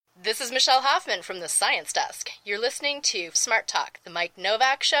This is Michelle Hoffman from the Science Desk. You're listening to Smart Talk. The Mike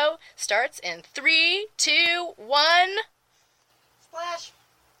Novak Show starts in 3, 2, 1. Splash.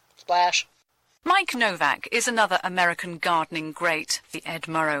 Splash. Mike Novak is another American gardening great, the Ed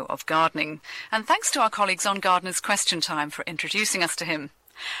Murrow of gardening. And thanks to our colleagues on Gardener's Question Time for introducing us to him.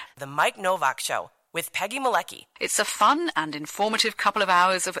 The Mike Novak Show with Peggy Malecki. It's a fun and informative couple of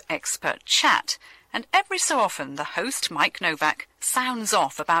hours of expert chat. And every so often, the host, Mike Novak, sounds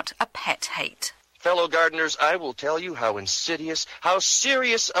off about a pet hate. Fellow gardeners, I will tell you how insidious, how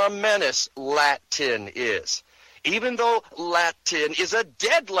serious a menace Latin is. Even though Latin is a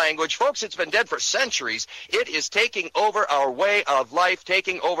dead language, folks, it's been dead for centuries, it is taking over our way of life,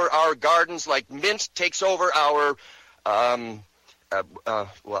 taking over our gardens like mint takes over our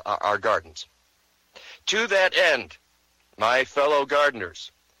gardens. To that end, my fellow gardeners,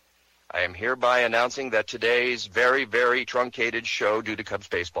 I am hereby announcing that today's very, very truncated show due to Cubs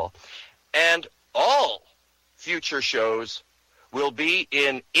baseball and all future shows will be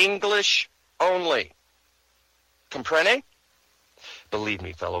in English only. Comprende? Believe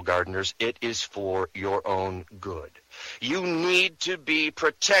me, fellow gardeners, it is for your own good. You need to be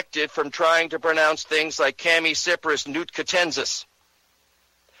protected from trying to pronounce things like Chamaecyparis nutcatensis.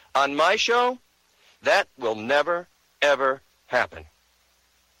 On my show, that will never, ever happen.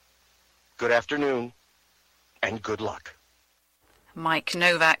 Good afternoon, and good luck. Mike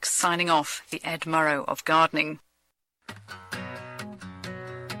Novak signing off, the Ed Murrow of gardening.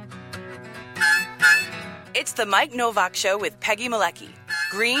 It's the Mike Novak Show with Peggy Malecki.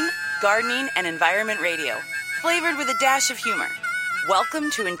 Green, gardening, and environment radio. Flavored with a dash of humor. Welcome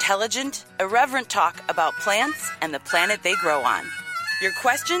to intelligent, irreverent talk about plants and the planet they grow on. Your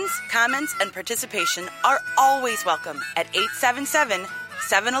questions, comments, and participation are always welcome at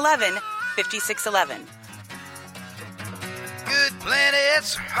 877-711-5611. Good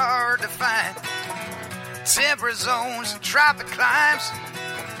planets are hard to find. Temperate zones and tropic climes.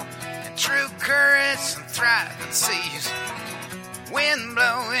 And true currents and thriving seas. Wind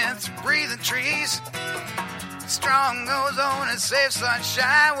blowing through breathing trees. Strong ozone and safe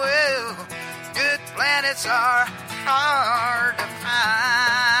sunshine. Well, good planets are hard to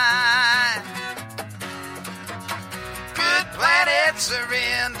find. Good planets are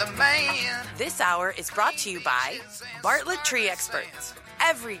in demand. This hour is brought to you by Bartlett Tree Experts.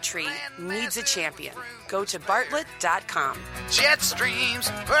 Every tree needs a champion. Go to bartlett.com. Jet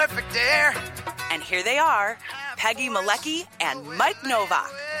streams, perfect air. And here they are, Peggy Malecki and Mike Novak.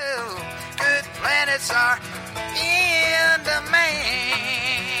 Well, good planets are in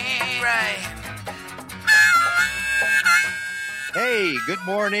demand. Right. Hey, good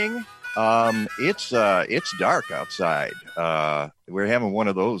morning. It's dark outside. We're having one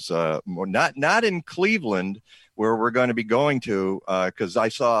of those, not in Cleveland, where we're going to be going to, because I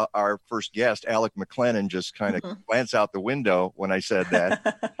saw our first guest, Alec McClennan, just kind of glance out the window when I said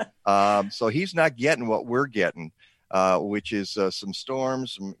that. So he's not getting what we're getting, which is some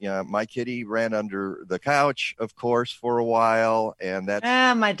storms. My kitty ran under the couch, of course, for a while, and that's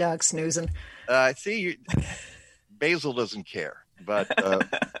my dog's snoozing. Basil doesn't care. But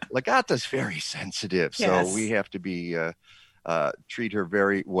Lagata's very sensitive, so yes. We have to be treat her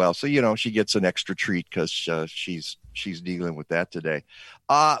very well. So she gets an extra treat because she's dealing with that today.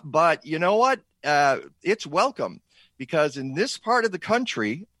 But you know what? It's welcome, because in this part of the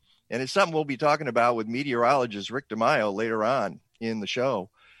country, and it's something we'll be talking about with meteorologist Rick DeMaio later on in the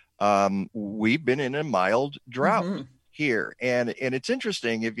show. We've been in a mild drought here, and it's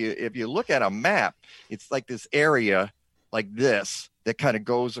interesting if you look at a map, it's like this area. Like this, that kind of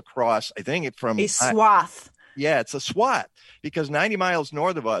goes across, I think, from a swath. Yeah, it's a swath, because 90 miles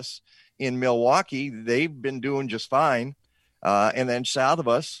north of us in Milwaukee, they've been doing just fine. And then south of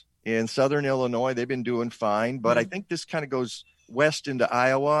us in southern Illinois, they've been doing fine. But I think this kind of goes west into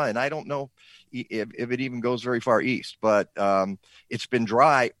Iowa, and I don't know if it even goes very far east. But it's been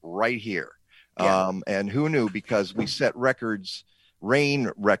dry right here. Yeah. And who knew, because we set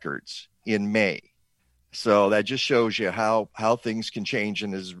rain records in May. So that just shows you how things can change.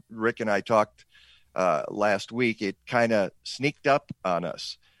 And as Rick and I talked last week, it kind of sneaked up on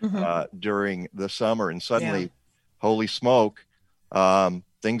us during the summer. And suddenly, holy smoke,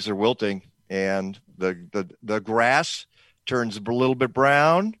 things are wilting. And the grass turns a little bit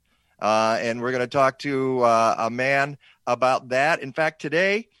brown. And we're going to talk to a man about that. In fact,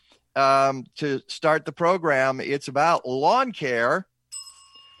 today, to start the program, it's about lawn care.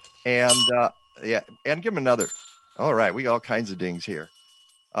 And and give him another. All right, we got all kinds of dings here.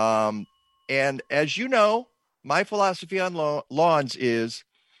 And as you know, my philosophy on lawns is,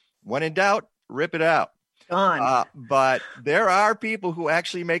 when in doubt, rip it out. Gone. But there are people who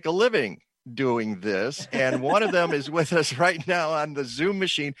actually make a living doing this, and one of them is with us right now on the Zoom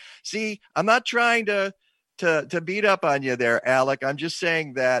machine. See, I'm not trying to beat up on you there, Alec. I'm just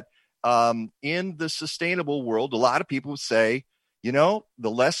saying that in the sustainable world, a lot of people say, the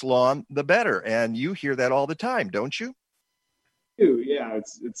less lawn, the better, and you hear that all the time, don't you? Yeah,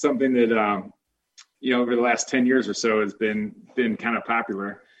 it's something that over the last 10 years or so has been kind of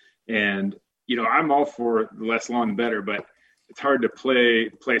popular, and I'm all for the less lawn the better, but it's hard to play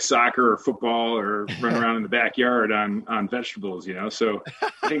soccer or football or run around in the backyard on vegetables, so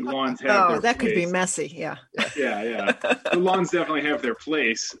I think lawns have their that place. could be messy. Yeah. The lawns definitely have their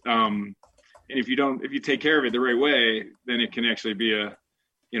place, and if you take care of it the right way, then it can actually be a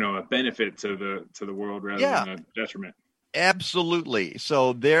benefit to the world rather than a detriment. Absolutely.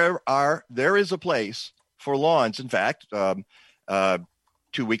 So there is a place for lawns. In fact,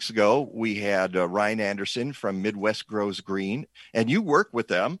 2 weeks ago, we had Ryan Anderson from Midwest Grows Green, and you work with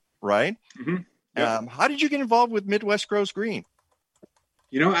them, right? Mm-hmm. Yep. How did you get involved with Midwest Grows Green?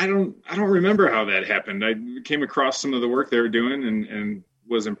 I don't remember how that happened. I came across some of the work they were doing and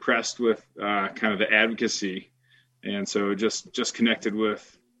was impressed with kind of the advocacy, and so just connected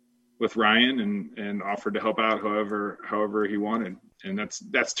with Ryan and offered to help out however he wanted, and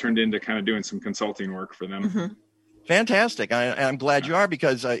that's turned into kind of doing some consulting work for them. Mm-hmm. Fantastic. I'm glad you are,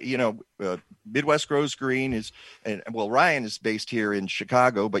 because Midwest Grows Green Ryan is based here in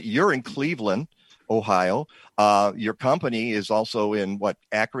Chicago, but you're in Cleveland, Ohio. Your company is also in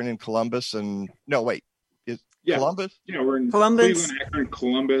Akron and Columbus, Columbus? Yeah, we're in Columbus. Cleveland, Akron,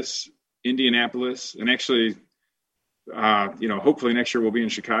 Columbus, Indianapolis, and actually hopefully next year we'll be in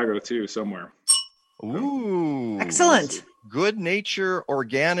Chicago too, somewhere. Ooh, excellent. Good Nature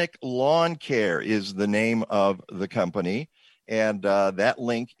Organic Lawn Care is the name of the company. And that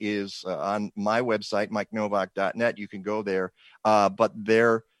link is on my website, MikeNovak.net. You can go there. But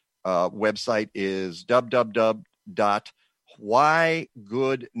their website is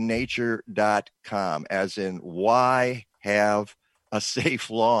www.whygoodnature.com, as in why have a safe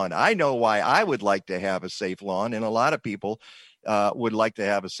lawn. I know why I would like to have a safe lawn, and a lot of people would like to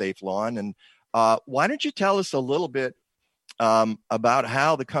have a safe lawn. And why don't you tell us a little bit about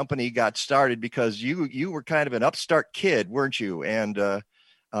how the company got started, because you were kind of an upstart kid, weren't you? And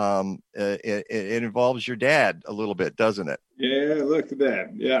it involves your dad a little bit, doesn't it? Yeah, look at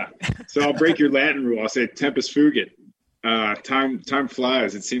that. Yeah. So I'll break your Latin rule. I'll say tempus fugit. Time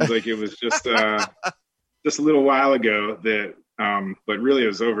flies. It seems like it was just a little while ago that, but really it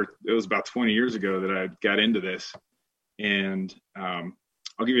was about 20 years ago that I got into this. And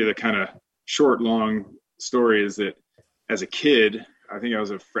I'll give you the kind of short, long story is that as a kid, I think I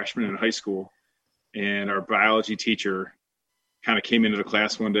was a freshman in high school, and our biology teacher kind of came into the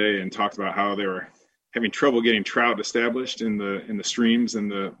class one day and talked about how they were having trouble getting trout established in the streams in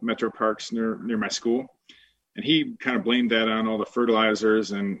the metro parks near my school. And he kind of blamed that on all the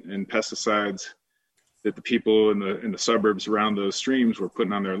fertilizers and pesticides that the people in the suburbs around those streams were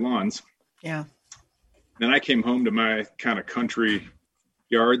putting on their lawns. Yeah. Then I came home to my kind of country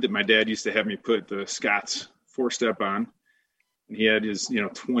yard that my dad used to have me put the Scott's 4-step on. And he had his,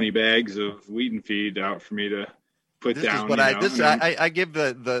 20 bags of weed and feed out for me to put this down. Is what I give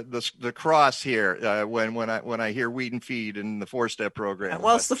the cross here when I hear weed and feed in the 4-step program.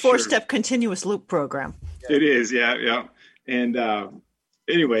 Well, it's the 4-step continuous loop program. It is. Yeah. And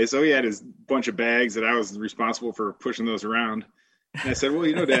anyway, so he had his bunch of bags that I was responsible for pushing those around. And I said,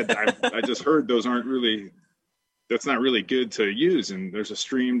 well, Dad, I just heard that's not really good to use. And there's a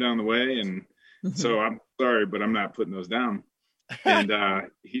stream down the way. And so I'm sorry, but I'm not putting those down. And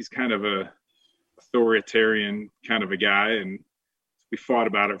he's kind of a authoritarian kind of a guy. And we fought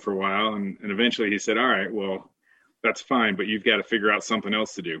about it for a while. And eventually he said, all right, well, that's fine, but you've got to figure out something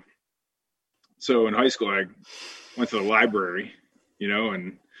else to do. So in high school, I went to the library,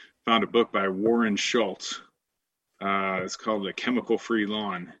 and found a book by Warren Schultz. It's called The Chemical Free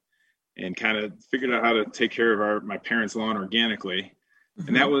Lawn, and kind of figured out how to take care of my parents' lawn organically.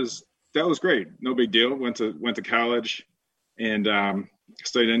 And that was great. No big deal. Went to college and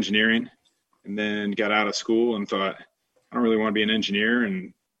studied engineering, and then got out of school and thought, I don't really want to be an engineer,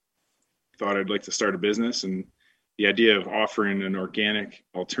 and thought I'd like to start a business. And the idea of offering an organic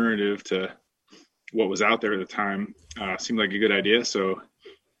alternative to what was out there at the time seemed like a good idea. So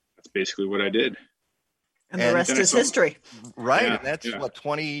that's basically what I did. And the rest is history. Right. Yeah, and that's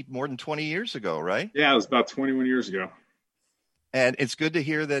more than 20 years ago, right? Yeah, it was about 21 years ago. And it's good to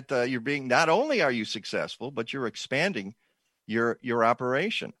hear that not only are you successful, but you're expanding your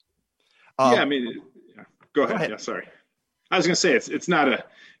operation. Go ahead. Yeah, sorry. I was going to say it's not a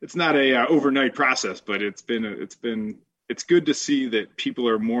overnight process, but it's good to see that people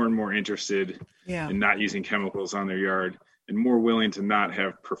are more and more interested in not using chemicals on their yard and more willing to not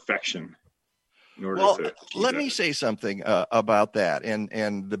have perfection in order to. Let me say something about that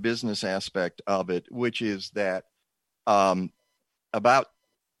and the business aspect of it, which is that about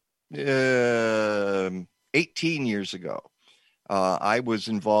 18 years ago, I was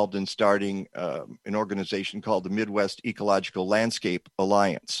involved in starting an organization called the Midwest Ecological Landscape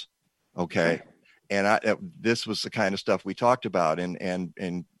Alliance. Okay. And this was the kind of stuff we talked about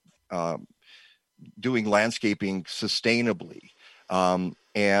and doing landscaping sustainably.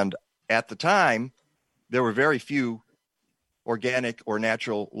 And at the time, there were very few organic or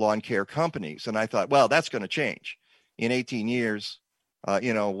natural lawn care companies. And I thought, well, that's going to change in 18 years,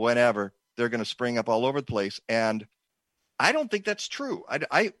 whenever they're going to spring up all over the place. And I don't think that's true.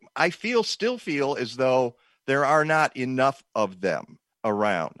 I still feel as though there are not enough of them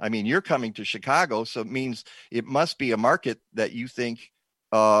around. I mean, you're coming to Chicago, so it means it must be a market that you think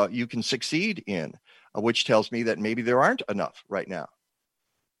you can succeed in, which tells me that maybe there aren't enough right now.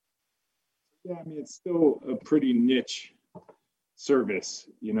 Yeah, I mean, it's still a pretty niche service,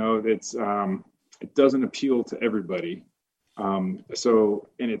 that's it doesn't appeal to everybody. And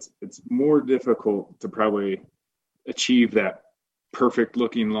it's more difficult to probably achieve that perfect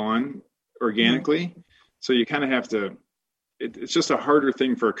looking lawn organically. Mm-hmm. So you kind of have to, it's just a harder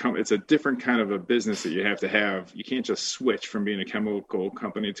thing for a company. It's a different kind of a business that you have to have. You can't just switch from being a chemical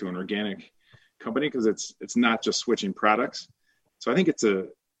company to an organic company because it's not just switching products. So I think it's a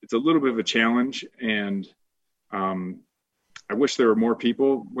little bit of a challenge, and I wish there were more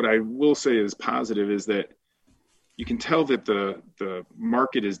people. What I will say is positive is that you can tell that the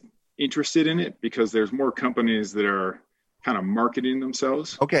market is interested in it because there's more companies that are kind of marketing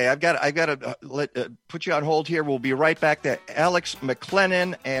themselves. Okay, I've got to put you on hold here. We'll be right back to Alec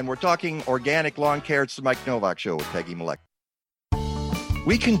McClennan, and we're talking organic lawn care. It's the Mike Novak Show with Peggy Malecki.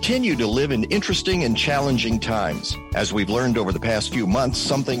 We continue to live in interesting and challenging times. As we've learned over the past few months,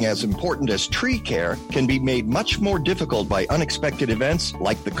 something as important as tree care can be made much more difficult by unexpected events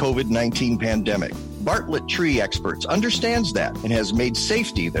like the COVID-19 pandemic. Bartlett Tree Experts understands that and has made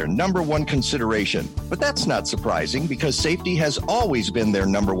safety their number one consideration. But that's not surprising because safety has always been their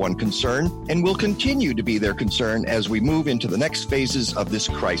number one concern and will continue to be their concern as we move into the next phases of this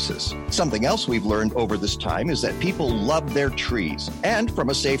crisis. Something else we've learned over this time is that people love their trees and from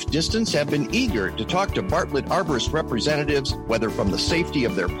a safe distance have been eager to talk to Bartlett arborist representatives, whether from the safety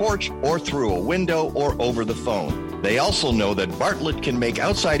of their porch or through a window or over the phone. They also know that Bartlett can make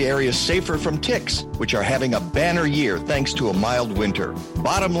outside areas safer from ticks, which are having a banner year thanks to a mild winter.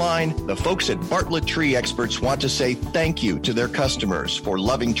 Bottom line, the folks at Bartlett Tree Experts want to say thank you to their customers for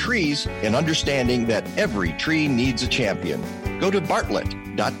loving trees and understanding that every tree needs a champion. Go to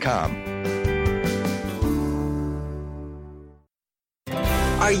bartlett.com.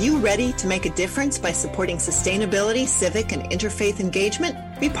 Are you ready to make a difference by supporting sustainability, civic, and interfaith engagement?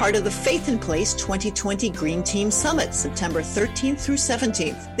 Be part of the Faith in Place 2020 Green Team Summit, September 13th through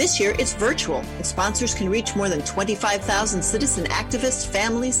 17th. This year, it's virtual, and sponsors can reach more than 25,000 citizen activists,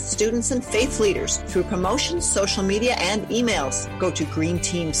 families, students, and faith leaders through promotions, social media, and emails. Go to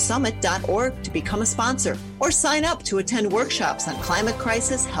greenteamsummit.org to become a sponsor, or sign up to attend workshops on climate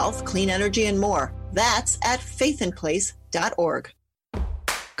crisis, health, clean energy, and more. That's at faithinplace.org.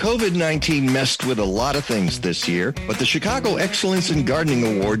 COVID-19 messed with a lot of things this year, but the Chicago Excellence in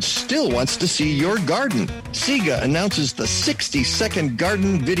Gardening Awards still wants to see your garden. SIGA announces the 60-second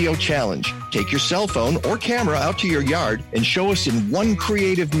garden video challenge. Take your cell phone or camera out to your yard and show us in one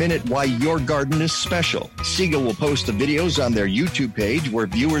creative minute why your garden is special. SIGA will post the videos on their YouTube page where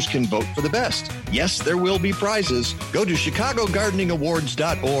viewers can vote for the best. Yes, there will be prizes. Go to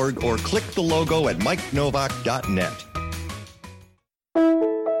chicagogardeningawards.org or click the logo at mikenovak.net.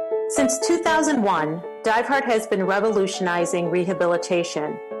 Since 2001, DiveHeart has been revolutionizing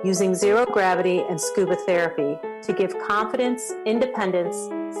rehabilitation using zero gravity and scuba therapy to give confidence, independence,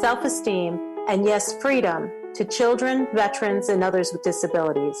 self-esteem, and yes, freedom to children, veterans, and others with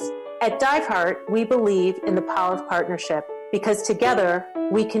disabilities. At DiveHeart, we believe in the power of partnership because together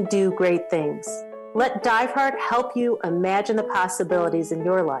we can do great things. Let DiveHeart help you imagine the possibilities in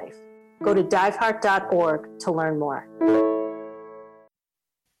your life. Go to diveheart.org to learn more.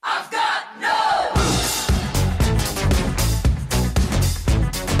 I've got no roots.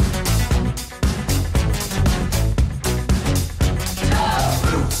 No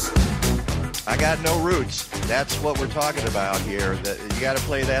roots. I got no roots. That's what we're talking about here. You got to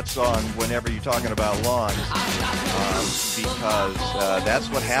play that song whenever you're talking about lawns, because that's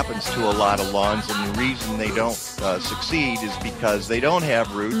what happens to a lot of lawns, and the reason they don't succeed is because they don't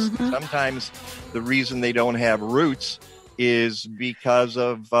have roots. Mm-hmm. Sometimes the reason they don't have roots is because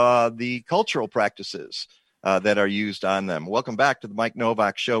of the cultural practices that are used on them. Welcome back to the Mike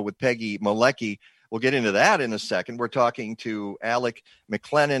Novak Show with Peggy Malecki. We'll get into that in a second. We're talking to Alec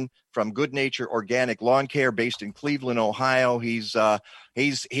McClennan from Good Nature Organic Lawn Care, based in Cleveland, Ohio. He's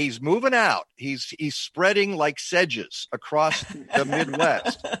moving out. He's spreading like sedges across the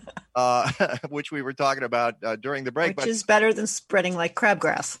Midwest, which we were talking about during the break. Which is better than spreading like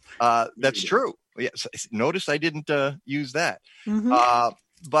crabgrass. That's true. Yes. Notice I didn't use that. Mm-hmm.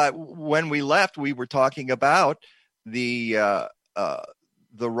 But when we left, we were talking about the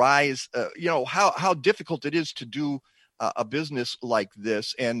rise, how difficult it is to do a business like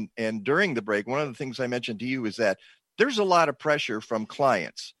this. And during the break, one of the things I mentioned to you is that there's a lot of pressure from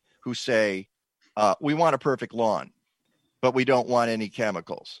clients who say, we want a perfect lawn, but we don't want any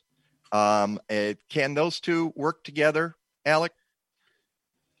chemicals. Can those two work together, Alec?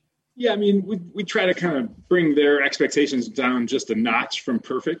 Yeah, I mean, we try to kind of bring their expectations down just a notch from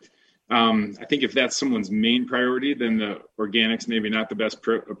perfect. I think if that's someone's main priority, then the organics maybe not the best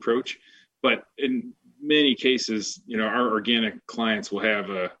approach. But in many cases, our organic clients will have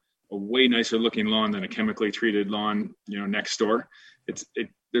a way nicer looking lawn than a chemically treated lawn, next door.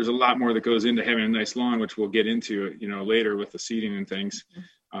 There's a lot more that goes into having a nice lawn, which we'll get into, later with the seeding and things,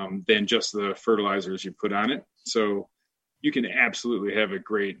 than just the fertilizers you put on it. So you can absolutely have a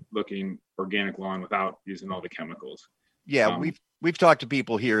great looking organic lawn without using all the chemicals. Yeah, we've talked to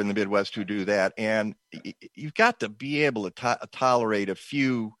people here in the Midwest who do that, and you've got to be able to tolerate a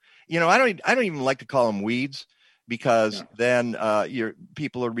few. I don't even like to call them weeds, because then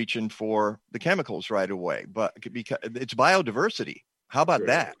people are reaching for the chemicals right away. But because it's biodiversity, how about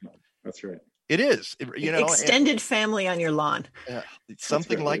that? That's right. It is. Extended family on your lawn.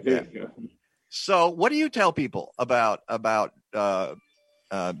 Something like that. Yeah. So, what do you tell people about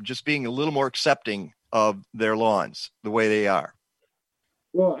just being a little more accepting of their lawns the way they are?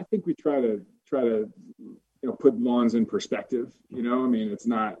 Well, I think we try to put lawns in perspective. It's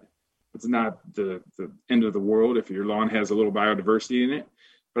not the end of the world if your lawn has a little biodiversity in it.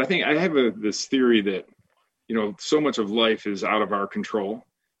 But I think I have this theory that so much of life is out of our control,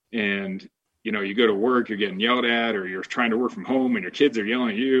 and you go to work, you're getting yelled at, or you're trying to work from home and your kids are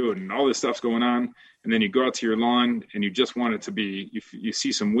yelling at you and all this stuff's going on. And then you go out to your lawn and you just want it to be, you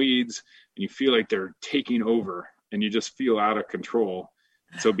see some weeds and you feel like they're taking over and you just feel out of control.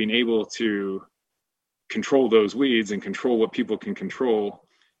 So being able to control those weeds and control what people can control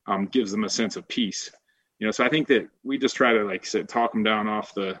gives them a sense of peace. So I think that we just try to, like I said, talk them down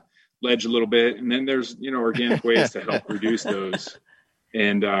off the ledge a little bit. And then there's, organic ways to help reduce those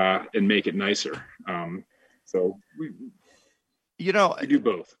and make it nicer. So we do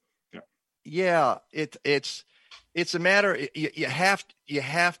both. Yeah, it's a matter. You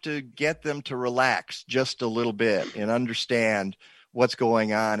have to get them to relax just a little bit and understand what's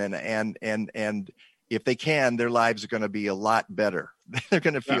going on, and if they can, their lives are going to be a lot better. They're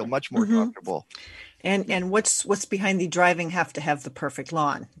going to feel much more comfortable. And what's behind the driving have to have the perfect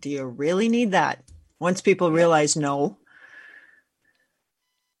lawn? Do you really need that? Once people realize no.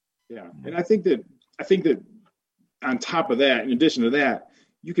 Yeah. And I think that on top of that, in addition to that,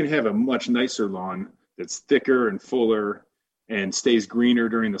 you can have a much nicer lawn that's thicker and fuller and stays greener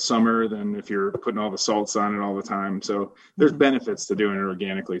during the summer than if you're putting all the salts on it all the time. So there's benefits to doing it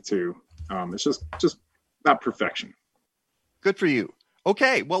organically too. It's just not perfection. Good for you.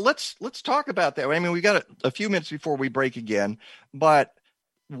 Okay. Well, let's talk about that. I mean, we got a few minutes before we break again, but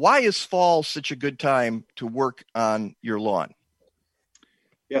why is fall such a good time to work on your lawn?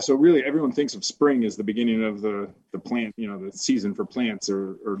 Yeah, so really everyone thinks of spring as the beginning of the plant, the season for plants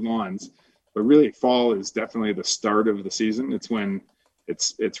or lawns. But really fall is definitely the start of the season. It's when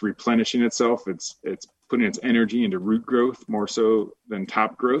it's replenishing itself. It's putting its energy into root growth more so than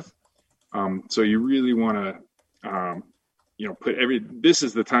top growth. So you really want to, this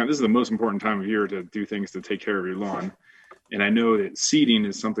is the most important time of year to do things to take care of your lawn. And I know that seeding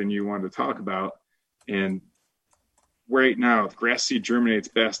is something you wanted to talk about. And right now, grass seed germinates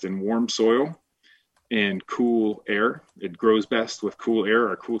best in warm soil and cool air. It grows best with cool air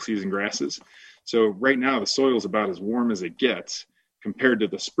or cool season grasses. So right now, the soil is about as warm as it gets compared to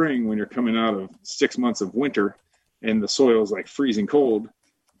the spring when you're coming out of 6 months of winter and the soil is like freezing cold.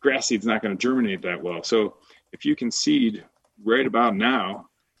 Grass seed's not going to germinate that well. So if you can seed right about now,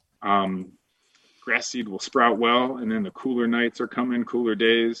 grass seed will sprout well, and then the cooler nights are coming, cooler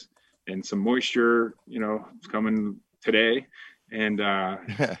days, and some moisture, it's coming today. And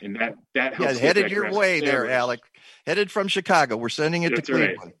that helps. Headed your way there, Alec. Headed from Chicago. We're sending it to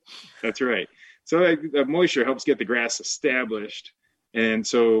Cleveland. Right. That's right. So the moisture helps get the grass established. And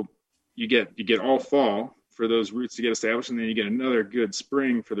so you get all fall for those roots to get established, and then you get another good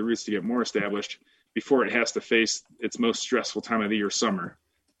spring for the roots to get more established before it has to face its most stressful time of the year, summer.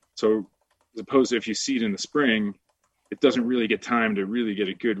 So as opposed to if you seed in the spring, it doesn't really get time to really get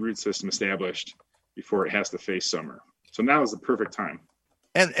a good root system established before it has to face summer. So now is the perfect time.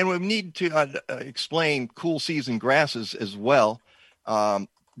 And we need to explain cool season grasses as well,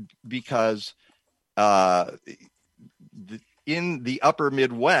 because in the upper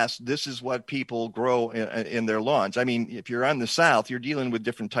Midwest, this is what people grow in their lawns. I mean, if you're on the South, you're dealing with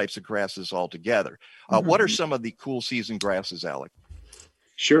different types of grasses altogether. What are some of the cool season grasses, Alec?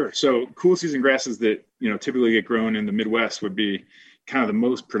 Sure. So cool season grasses that, typically get grown in the Midwest would be kind of the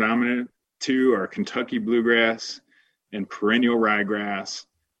most predominant two are Kentucky bluegrass and perennial ryegrass.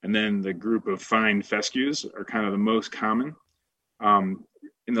 And then the group of fine fescues are kind of the most common.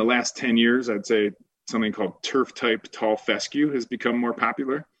 In the last 10 years, I'd say something called turf type tall fescue has become more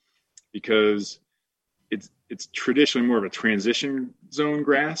popular because it's traditionally more of a transition zone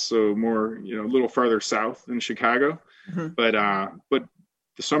grass. So more, a little farther south than Chicago, but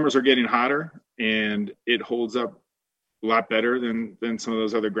the summers are getting hotter and it holds up a lot better than some of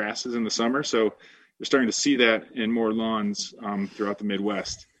those other grasses in the summer. So you're starting to see that in more lawns throughout the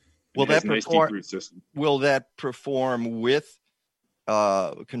Midwest. Will that perform with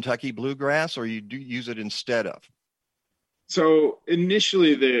Kentucky bluegrass, or you do use it instead of? So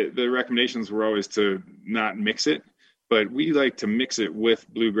initially the recommendations were always to not mix it, but we like to mix it with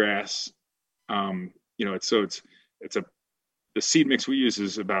bluegrass. The seed mix we use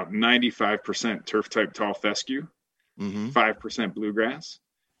is about 95% turf type tall fescue, 5% bluegrass.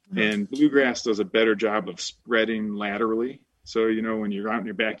 And bluegrass does a better job of spreading laterally. So, when you're out in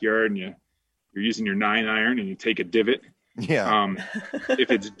your backyard and you're using your 9-iron and you take a divot,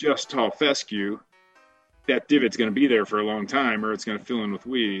 if it's just tall fescue, that divot's going to be there for a long time, or it's going to fill in with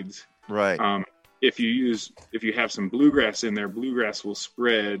weeds. Right. If you have some bluegrass in there, bluegrass will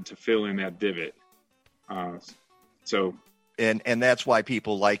spread to fill in that divot. And that's why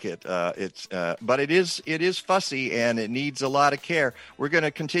people like it. But it is fussy and it needs a lot of care. We're going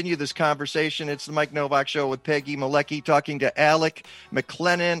to continue this conversation. It's the Mike Novak Show with Peggy Malecki talking to Alec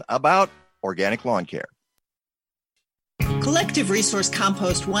McClennan about organic lawn care. Collective Resource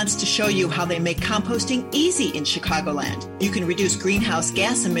Compost wants to show you how they make composting easy in Chicagoland. You can reduce greenhouse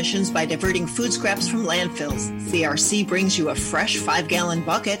gas emissions by diverting food scraps from landfills. CRC brings you a fresh 5-gallon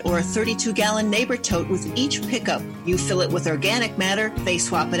bucket or a 32-gallon neighbor tote with each pickup. You fill it with organic matter, they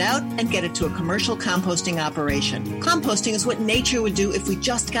swap it out, and get it to a commercial composting operation. Composting is what nature would do if we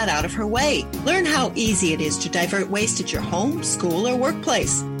just got out of her way. Learn how easy it is to divert waste at your home, school, or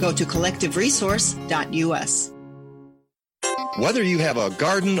workplace. Go to collectiveresource.us. Whether you have a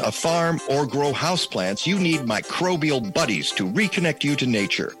garden, a farm, or grow houseplants, you need microbial buddies to reconnect you to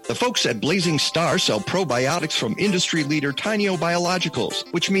nature. The folks at Blazing Star sell probiotics from industry leader Tineo Biologicals,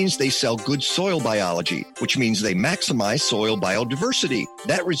 which means they sell good soil biology, which means they maximize soil biodiversity.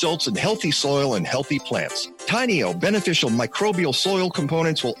 That results in healthy soil and healthy plants. Tineo beneficial microbial soil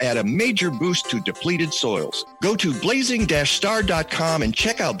components will add a major boost to depleted soils. Go to blazing-star.com and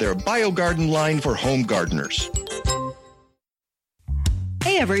check out their BioGarden line for home gardeners.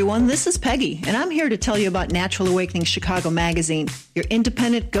 Hey everyone, this is Peggy, and I'm here to tell you about Natural Awakenings Chicago Magazine, your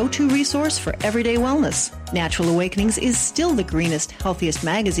independent go-to resource for everyday wellness. Natural Awakenings is still the greenest, healthiest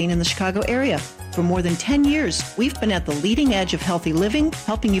magazine in the Chicago area. For more than 10 years, we've been at the leading edge of healthy living,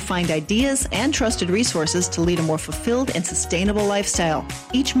 helping you find ideas and trusted resources to lead a more fulfilled and sustainable lifestyle.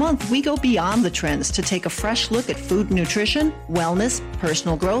 Each month, we go beyond the trends to take a fresh look at food and nutrition, wellness,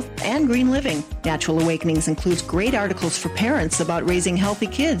 personal growth, and green living. Natural Awakenings includes great articles for parents about raising healthy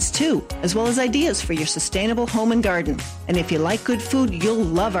kids, too, as well as ideas for your sustainable home and garden. And if you like good food, you'll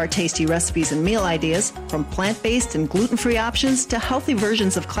love our tasty recipes and meal ideas, from plant-based and gluten-free options to healthy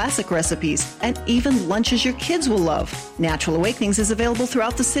versions of classic recipes, and even lunches your kids will love. Natural Awakenings is available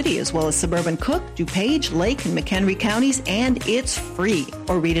throughout the city, as well as suburban Cook, DuPage, Lake, and McHenry counties, and it's free.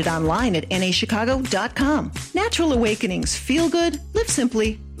 Or read it online at nachicago.com. Natural Awakenings. Feel good, live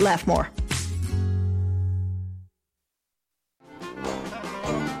simply, laugh more.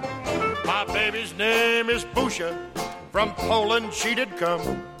 My baby's name is Busha. From Poland she did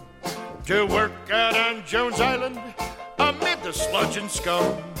come to work out on Jones Island amid the sludge and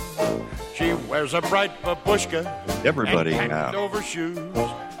scum. She wears a bright babushka Everybody and patent over shoes.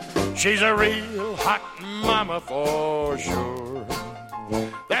 She's a real hot mama for sure.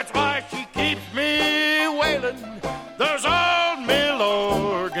 That's why she keeps me wailing those old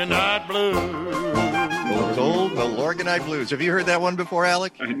Milorganite blues. Those old Milorganite blues. Have you heard that one before,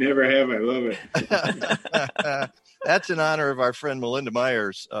 Alec? I never have. I love it. That's in honor of our friend Melinda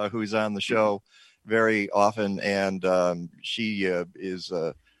Myers, who's on the show very often, and she is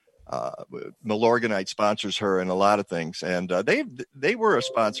Milorganite sponsors her in a lot of things, and they were a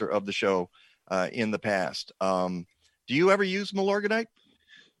sponsor of the show in the past. Do you ever use Milorganite?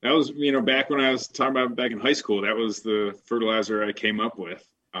 That was, back when I was talking about back in high school, that was the fertilizer I came up with.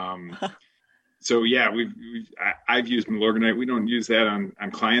 So yeah, I've used Milorganite. We don't use that on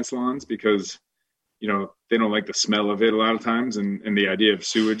clients' lawns because, they don't like the smell of it a lot of times. And the idea of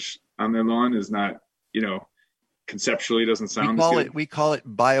sewage on their lawn is not, conceptually doesn't sound good. We call it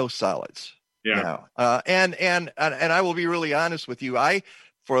biosolids. Yeah. And I will be really honest with you.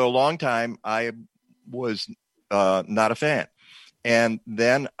 For a long time, I was not a fan. And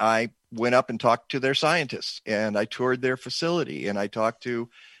then I went up and talked to their scientists, and I toured their facility, and I talked to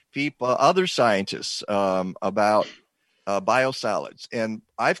other scientists about biosolids. And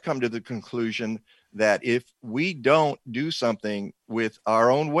I've come to the conclusion that if we don't do something with our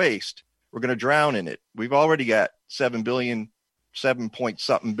own waste, we're going to drown in it. We've already got 7 point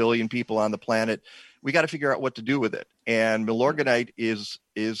something billion people on the planet. We got to figure out what to do with it. And Milorganite is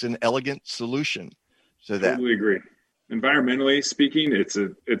an elegant solution to that. Totally agree. Environmentally speaking, it's a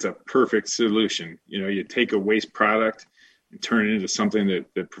perfect solution. You take a waste product and turn it into something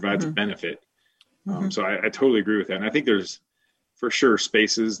that provides a benefit. So I totally agree with that. And I think there's for sure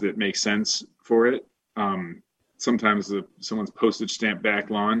spaces that make sense for it. Sometimes someone's postage stamp back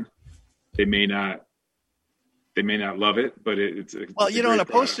lawn, they may not love it, but it's on a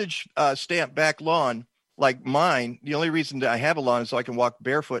postage stamp back lawn like mine, the only reason that I have a lawn is so I can walk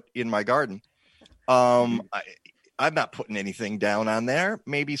barefoot in my garden. I'm not putting anything down on there.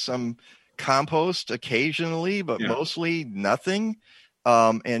 Maybe some compost occasionally, but mostly nothing.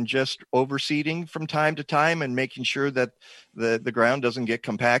 And just overseeding from time to time and making sure that the ground doesn't get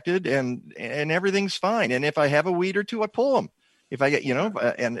compacted and everything's fine. And if I have a weed or two, I pull them. If I get,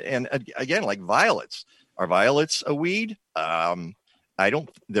 and again, like violets. Are violets a weed?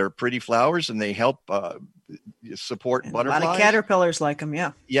 They're pretty flowers and they help support and butterflies. A lot of caterpillars like them.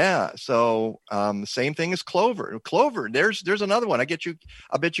 Yeah. Yeah. So the same thing as clover. Clover. There's another one. I bet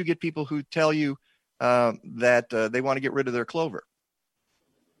you get people who tell you that they want to get rid of their clover.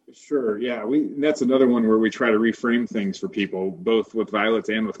 Sure. Yeah. That's another one where we try to reframe things for people, both with violets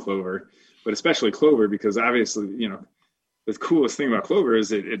and with clover, but especially clover, because obviously, the coolest thing about clover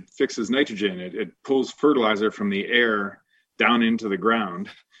is it fixes nitrogen. It pulls fertilizer from the air down into the ground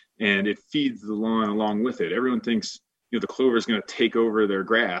and it feeds the lawn along with it. Everyone thinks, the clover is going to take over their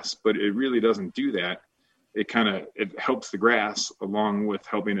grass, but it really doesn't do that. It helps the grass along with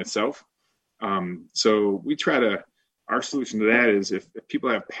helping itself. So we our solution to that is if people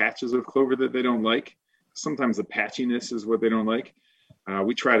have patches of clover that they don't like, sometimes the patchiness is what they don't like.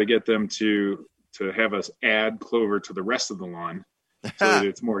 We try to get them to have us add clover to the rest of the lawn so that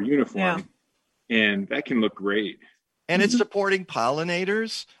it's more uniform. Yeah. And that can look great. And it's supporting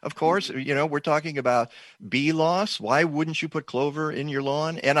pollinators, of course. We're talking about bee loss. Why wouldn't you put clover in your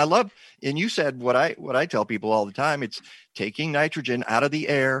lawn? And you said what I tell people all the time, it's taking nitrogen out of the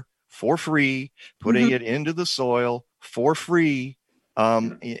air for free, putting it into the soil for free.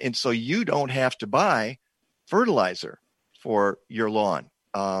 And so you don't have to buy fertilizer for your lawn.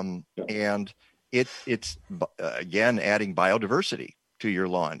 And it's again, adding biodiversity to your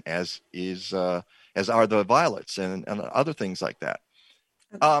lawn as are the violets and other things like that.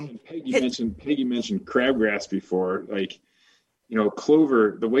 Peggy mentioned crabgrass before.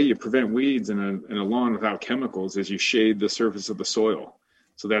 Clover, the way you prevent weeds in a lawn without chemicals is you shade the surface of the soil.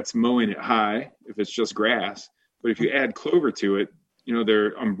 So that's mowing it high if it's just grass. But if you add clover to it,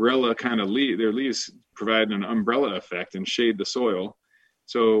 their umbrella their leaves provide an umbrella effect and shade the soil.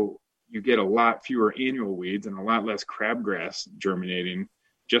 So you get a lot fewer annual weeds and a lot less crabgrass germinating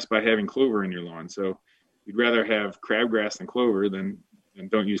just by having clover in your lawn. So you'd rather have crabgrass than clover than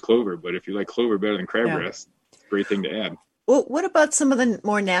don't use clover. But if you like clover better than crabgrass, it's a great thing to add. Well, what about some of the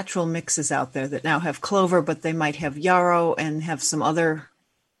more natural mixes out there that now have clover, but they might have yarrow and have some other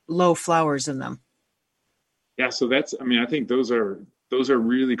low flowers in them? Yeah, so I think those are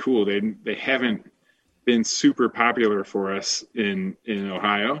really cool. They haven't been super popular for us in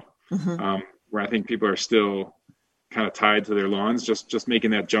Ohio, where I think people are still kind of tied to their lawns. Just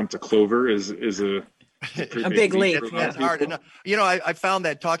making that jump to clover is a big leap. It's hard enough. I found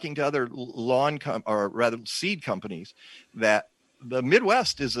that talking to other seed companies that the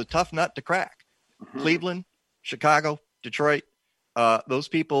Midwest is a tough nut to crack. Cleveland, Chicago, Detroit, those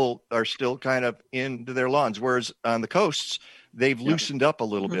people are still kind of into their lawns, whereas on the coasts, they've loosened up a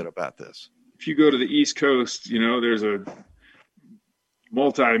little bit about this. If you go to the East Coast, there's a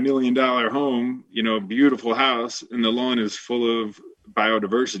multi-million-dollar home, beautiful house, and the lawn is full of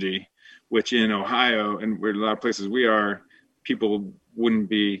biodiversity, which in Ohio and where a lot of places we are, people wouldn't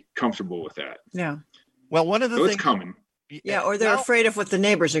be comfortable with that. Yeah. Well, one of the things it's coming. Yeah, or they're afraid of what the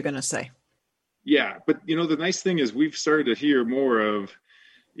neighbors are going to say. Yeah, but the nice thing is we've started to hear more of.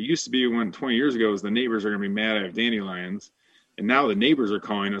 It used to be 20 years ago, was the neighbors are going to be mad at dandelions, and now the neighbors are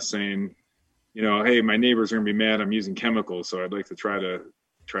calling us saying, hey, my neighbors are going to be mad I'm using chemicals, so I'd like to try to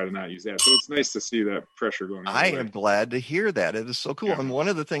not use that. So it's nice to see that pressure going on. I am glad to hear that. It is so cool. Yeah. And one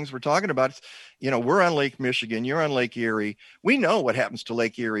of the things we're talking about is, we're on Lake Michigan, you're on Lake Erie. We know what happens to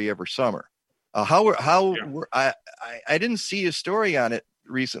Lake Erie every summer. I didn't see a story on it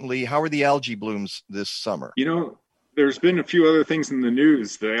recently. How are the algae blooms this summer? There's been a few other things in the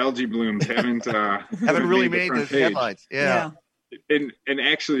news. The algae blooms haven't really made the headlines. Yeah. And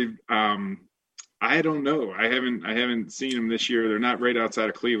actually, I don't know. I haven't seen them this year. They're not right outside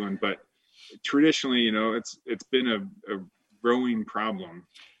of Cleveland, but traditionally, it's been a growing problem.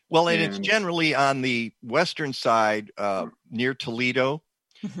 Well, and it's generally on the western side, near Toledo.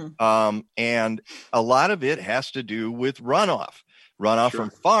 Mm-hmm. And a lot of it has to do with runoff from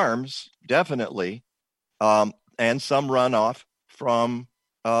farms, definitely. And some runoff from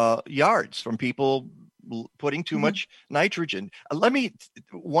yards, from people putting too much nitrogen.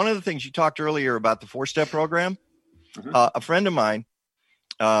 One of the things you talked earlier about the 4-step program, a friend of mine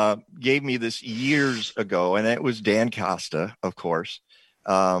gave me this years ago, and it was Dan Costa, of course.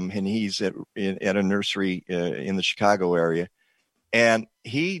 And he's at a nursery in the Chicago area. And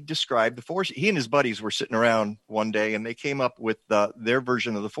he described he and his buddies were sitting around one day, and they came up with their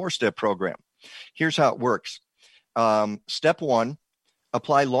version of the 4-step program. Here's how it works. Step 1,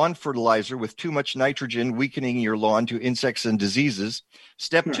 apply lawn fertilizer with too much nitrogen, weakening your lawn to insects and diseases.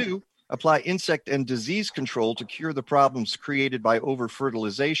 Step 2, apply insect and disease control to cure the problems created by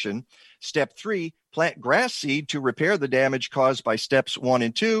over-fertilization. Step 3, plant grass seed to repair the damage caused by steps 1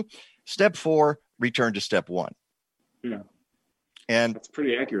 and 2. Step 4, return to step 1. Yeah. And that's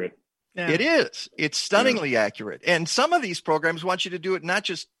pretty accurate. Yeah. It is. It's stunningly accurate. And some of these programs want you to do it not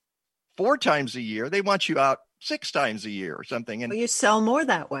just 4 times a year. They want you out 6 times a year or something. And you sell more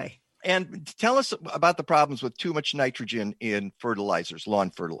that way. And tell us about the problems with too much nitrogen in fertilizers, lawn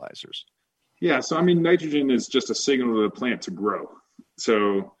fertilizers. Yeah. So, nitrogen is just a signal to the plant to grow.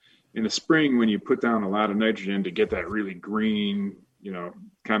 So in the spring, when you put down a lot of nitrogen to get that really green,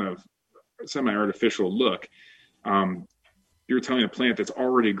 kind of semi-artificial look, you're telling a plant that's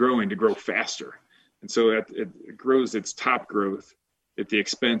already growing to grow faster. And so it grows its top growth at the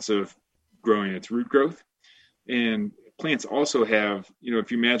expense of growing its root growth. And plants also have,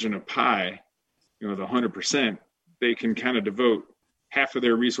 if you imagine a pie, the 100%, they can kind of devote half of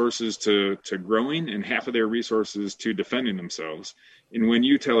their resources to growing and half of their resources to defending themselves. And when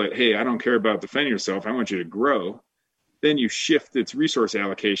you tell it, hey, I don't care about defending yourself, I want you to grow, then you shift its resource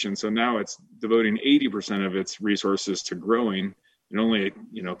allocation. So now it's devoting 80% of its resources to growing and only,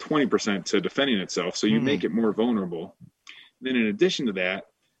 20% to defending itself. So you make it more vulnerable. Then in addition to that,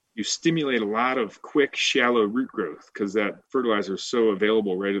 you stimulate a lot of quick, shallow root growth because that fertilizer is so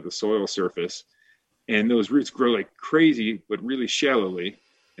available right at the soil surface. And those roots grow like crazy, but really shallowly.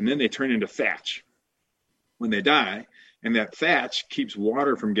 And then they turn into thatch when they die. And that thatch keeps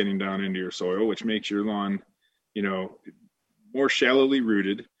water from getting down into your soil, which makes your lawn, more shallowly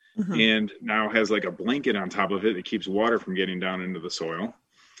rooted, and now has like a blanket on top of it that keeps water from getting down into the soil.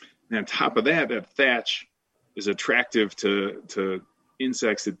 And on top of that, that thatch is attractive to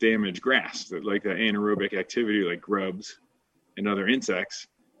insects that damage grass, that like the anaerobic activity, like grubs and other insects.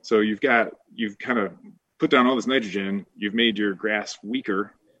 So you've kind of put down all this nitrogen, you've made your grass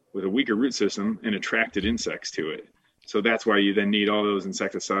weaker with a weaker root system and attracted insects to it. So that's why you then need all those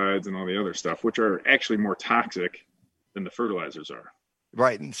insecticides and all the other stuff, which are actually more toxic than the fertilizers are.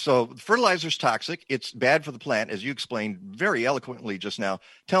 Right. And so fertilizer's toxic. It's bad for the plant, as you explained very eloquently just now.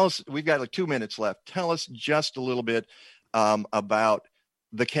 Tell us, we've got like 2 minutes left. Tell us just a little bit about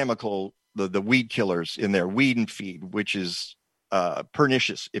the chemical, the weed killers in there, weed and feed, which is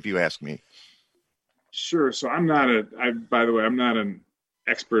pernicious, if you ask me. Sure. So by the way, I'm not an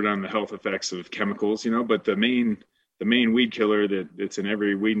expert on the health effects of chemicals, but the main weed killer that's in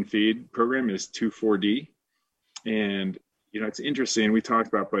every weed and feed program is 2,4-D. And, it's interesting, we talked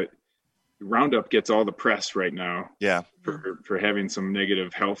about, but Roundup gets all the press right now. Yeah. For having some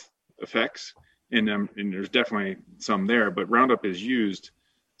negative health effects. And there's definitely some there, but Roundup is used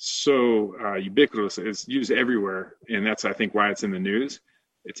so ubiquitous. It's used everywhere, and that's, I think, why it's in the news.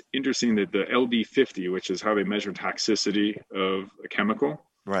 It's interesting that the LD50, which is how they measure toxicity of a chemical,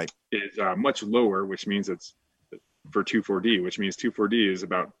 right, is much lower, which means it's for 2,4-D, which means 2,4-D is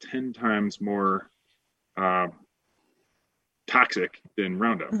about 10 times more toxic than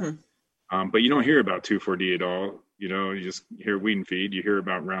Roundup. Mm-hmm. But you don't hear about 2,4-D at all. You know, you just hear weed and feed, you hear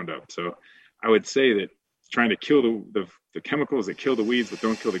about Roundup. So I would say that trying to kill the chemicals that kill the weeds but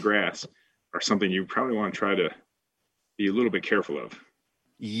don't kill the grass are something you probably want to try to be a little bit careful of.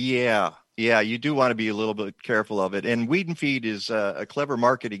 Yeah, you do want to be a little bit careful of it. And weed and feed is a clever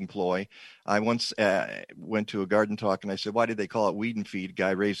marketing ploy. I once went to a garden talk and I said, why did they call it weed and feed? A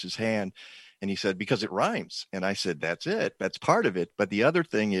guy raised his hand and he said, because it rhymes. And I said, that's it. That's part of it. But the other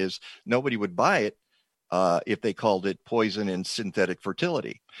thing is nobody would buy it if they called it poison and synthetic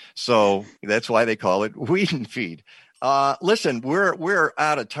fertility. So that's why they call it weed and feed. Listen, we're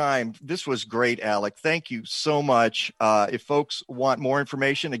out of time. This was great, Alec. Thank you so much. If folks want more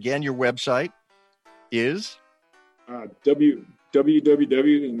information, again, your website is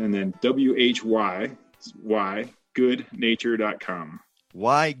www and then whygoodnature.com.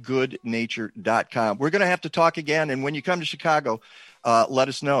 whygoodnature.com. We're going to have to talk again. And when you come to Chicago, let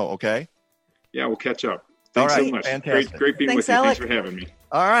us know. Okay. Yeah, we'll catch up. Thanks so much. Fantastic. Great being with you. Alec. Thanks for having me.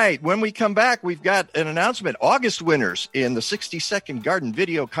 All right. When we come back, we've got an announcement. August winners in the 60-second garden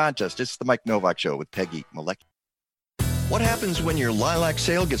video contest. It's the Mike Novak Show with Peggy Malecki. What happens when your lilac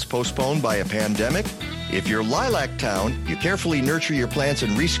sale gets postponed by a pandemic? If you're Lilac Town, you carefully nurture your plants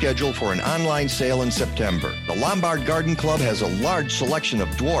and reschedule for an online sale in September. The Lombard Garden Club has a large selection of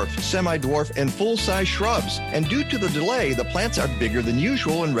dwarf, semi-dwarf, and full-size shrubs. And due to the delay, the plants are bigger than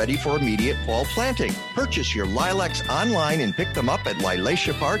usual and ready for immediate fall planting. Purchase your lilacs online and pick them up at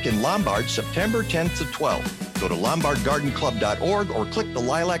Lilacia Park in Lombard September 10th to 12th. Go to lombardgardenclub.org or click the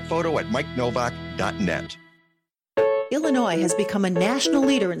lilac photo at mikenovak.net. Illinois has become a national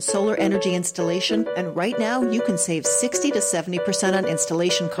leader in solar energy installation, and right now you can save 60 to 70% on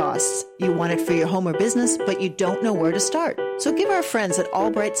installation costs. You want it for your home or business, but you don't know where to start. So give our friends at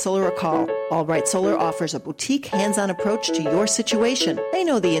Albright Solar a call. Albright Solar offers a boutique, hands-on approach to your situation. They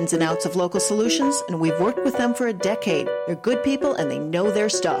know the ins and outs of local solutions, and we've worked with them for a decade. They're good people, and they know their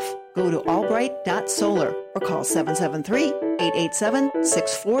stuff. Go to albright.solar or call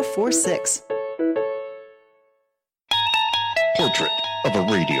 773-887-6446. Portrait of a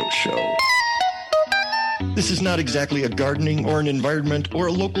radio show. This is not exactly a gardening or an environment or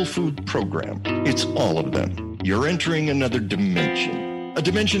a local food program. It's all of them. You're entering another dimension. A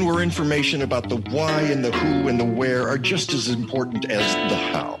dimension where information about the why and the who and the where are just as important as the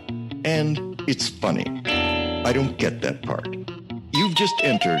how. And it's funny. I don't get that part. You've just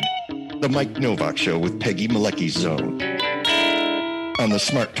entered the Mike Novak Show with Peggy Malecki Zone on the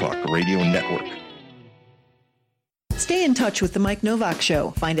Smart Talk Radio Network. Stay in touch with The Mike Novak Show.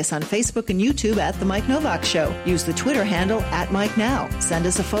 Find us on Facebook and YouTube at The Mike Novak Show. Use the Twitter handle @MikeNow. Send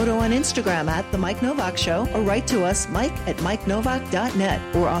us a photo on Instagram at The Mike Novak Show or write to us,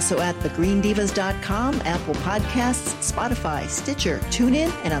 mike@mikenovak.net. We're also at thegreendivas.com, Apple Podcasts, Spotify, Stitcher,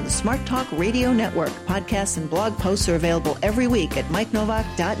 TuneIn, and on the Smart Talk Radio Network. Podcasts and blog posts are available every week at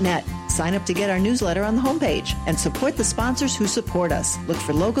mikenovak.net. Sign up to get our newsletter on the homepage and support the sponsors who support us. Look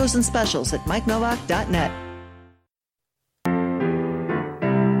for logos and specials at mikenovak.net.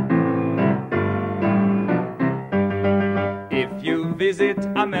 If you visit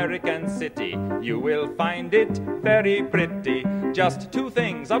American City, you will find it very pretty. Just two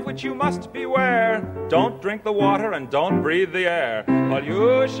things of which you must beware. Don't drink the water and don't breathe the air.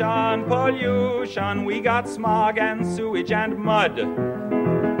 Pollution, pollution, we got smog and sewage and mud.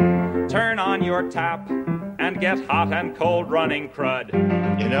 Turn on your tap and get hot and cold running crud.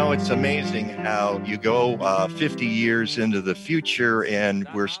 You know, it's amazing how you go 50 years into the future and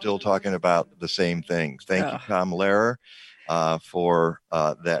we're still talking about the same things. Thank you, Tom Lehrer, for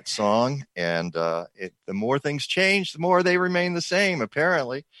that song. And the more things change, the more they remain the same,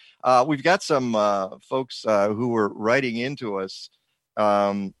 apparently. We've got some folks who were writing into us.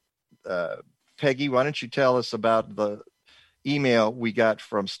 Peggy, why don't you tell us about the email we got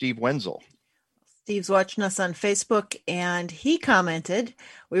from Steve Wenzel? Steve's watching us on Facebook, and he commented,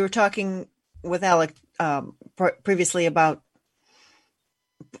 we were talking with Alec previously about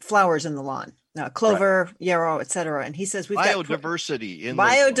flowers in the lawn, clover, right, yarrow, etc. And he says we've biodiversity got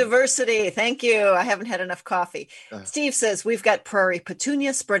biodiversity. Thank you. I haven't had enough coffee. Steve says we've got prairie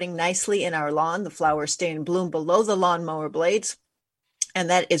petunia spreading nicely in our lawn. The flowers stay in bloom below the lawnmower blades, and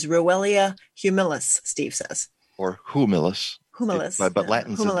that is Ruellia humilis, Steve says. Or humilis. Humilis. But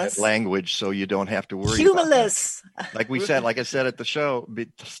Latin's a dead language, so you don't have to worry Humilis. about that. Like I said at the show, the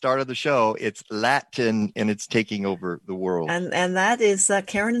start of the show, it's Latin and it's taking over the world. And that is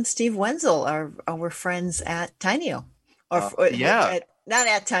Karen and Steve Wenzel are our friends at Tineo. Not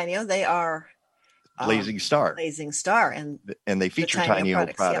at Tineo. They are Blazing Star. Blazing Star. And they feature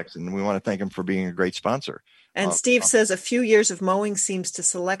Tineo products. Yep. And we want to thank them for being a great sponsor. And Steve says a few years of mowing seems to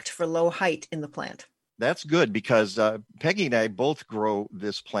select for low height in the plant. That's good because Peggy and I both grow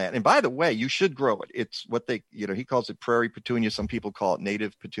this plant. And by the way, you should grow it. It's what he calls it prairie petunia. Some people call it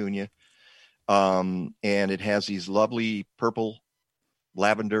native petunia. And it has these lovely purple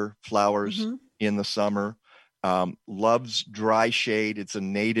lavender flowers in the summer. Loves dry shade. It's a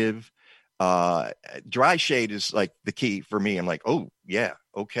native. Dry shade is like the key for me. I'm like, oh, yeah,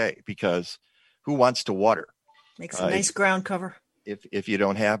 okay. Because who wants to water? Makes a nice ground cover. If you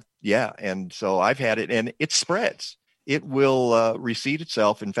don't have, and so I've had it, and it spreads. It will reseed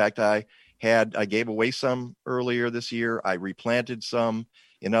itself. In fact, I gave away some earlier this year. I replanted some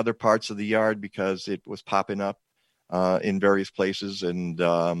in other parts of the yard because it was popping up in various places, and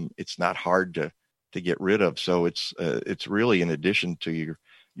it's not hard to get rid of. So it's really an addition to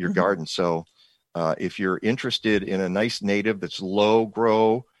your garden. So if you're interested in a nice native that's low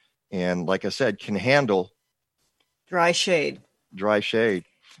grow and, like I said, can handle dry shade.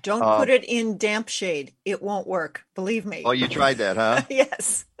 Don't put it in damp shade. It won't work. Believe me. Oh, you tried that, huh?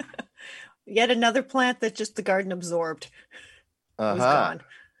 Yes. Yet another plant that just the garden absorbed. Was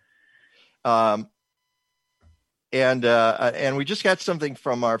gone. And we just got something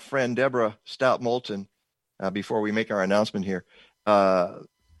from our friend Deborah Stout Moulton before we make our announcement here.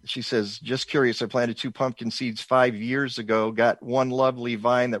 She says, just curious, I planted 2 pumpkin seeds 5 years ago, got one lovely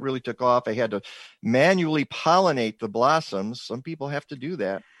vine that really took off. I had to manually pollinate the blossoms. Some people have to do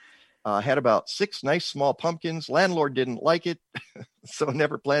that. Had about 6 nice small pumpkins. Landlord didn't like it, so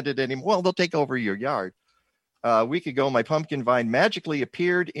never planted anymore. Well, they'll take over your yard. A week ago, my pumpkin vine magically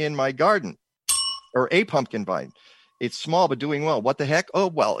appeared in my garden, or a pumpkin vine. It's small, but doing well. What the heck? Oh,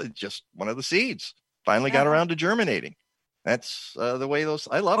 well, it's just one of the seeds. Finally got around to germinating. That's the way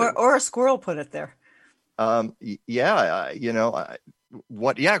I love it. Or a squirrel put it there. It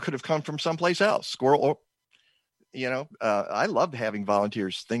could have come from someplace else. Squirrel, I loved having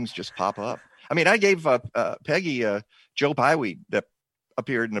volunteers. Things just pop up. I mean, I gave Peggy Joe Pyeweed that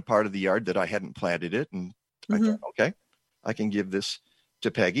appeared in a part of the yard that I hadn't planted it. And I thought, okay, I can give this to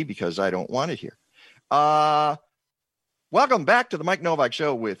Peggy because I don't want it here. Welcome back to the Mike Novak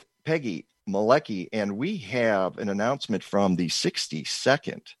Show with Peggy Malecki, and we have an announcement from the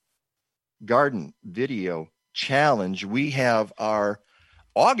 60-second garden video challenge. We have our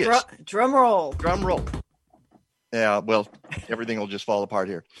August drum roll. Yeah, well, everything will just fall apart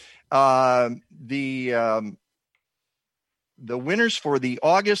here. The winners for the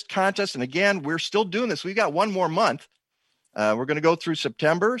August contest, and again, we're still doing this. We've got one more month. We're going to go through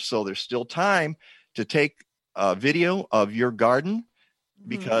September, so there's still time to take a video of your garden.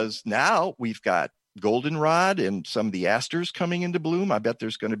 Because now we've got goldenrod and some of the asters coming into bloom. I bet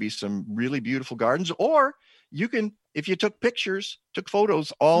there's going to be some really beautiful gardens. Or you can, if you took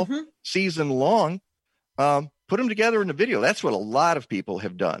photos all season long, put them together in a video. That's what a lot of people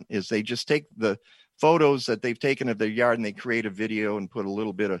have done, is they just take the photos that they've taken of their yard and they create a video and put a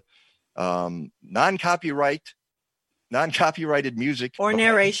little bit of non-copyrighted music. Or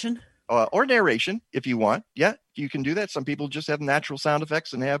narration. Or narration, if you want. Yeah, you can do that. Some people just have natural sound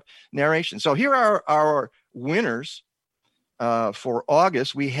effects and have narration. So here are our winners for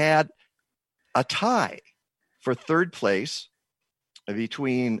August. We had a tie for third place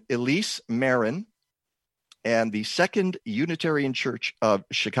between Elise Marin and the Second Unitarian Church of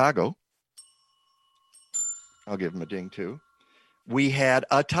Chicago. I'll give them a ding, too. We had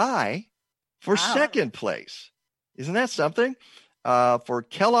a tie for second place. Isn't that something? For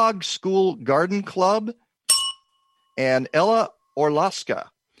Kellogg School Garden Club and Ella Orlaska.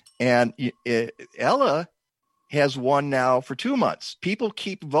 And Ella has won now for 2 months. People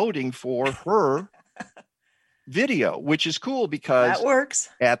keep voting for her video, which is cool because that works.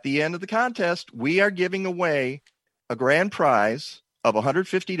 At the end of the contest, we are giving away a grand prize of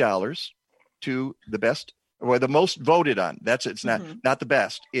 $150 to the best or the most voted on. It's not the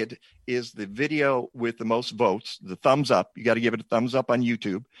best. It is the video with the most votes, the thumbs up. You got to give it a thumbs up on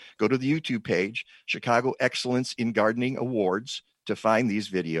YouTube. Go to the YouTube page, Chicago Excellence in Gardening Awards, to find these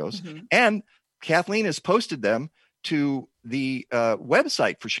videos. And Kathleen has posted them to the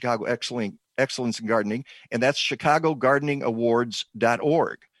website for Chicago Excellence in Gardening, and that's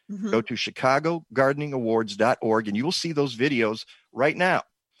chicagogardeningawards.org. Go to chicagogardeningawards.org, and you will see those videos right now.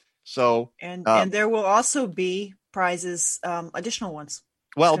 So and there will also be prizes, additional ones.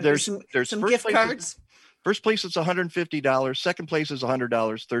 Well, there's some some gift cards. First place is $150. Second place is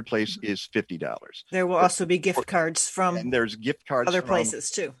 $100. Third place is $50. There will also be gift cards from and there's gift cards other from places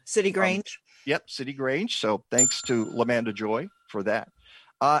too. City Grange. Yep, City Grange. So thanks to LaManda Joy for that.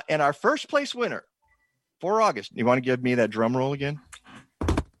 And our first place winner for August. You want to give me that drum roll again?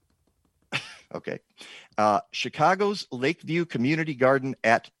 Okay. Chicago's Lakeview Community Garden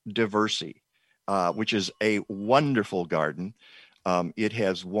at Diversey, which is a wonderful garden. It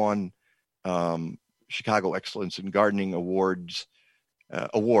has won Chicago Excellence in Gardening awards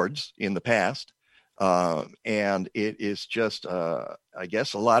in the past. And it is just, I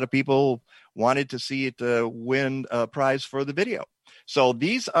guess a lot of people wanted to see it win a prize for the video. So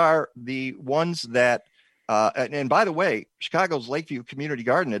these are the ones that, and by the way, Chicago's Lakeview Community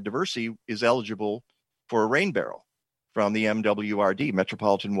Garden at Diversey is eligible for a rain barrel from the MWRD,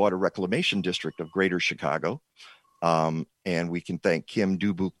 Metropolitan Water Reclamation District of Greater Chicago. And we can thank Kim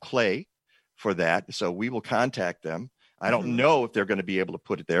Dubuc-Clay for that. So we will contact them. I don't know if they're going to be able to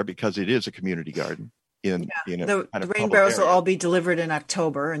put it there because it is a community garden. The rain barrels will all be delivered in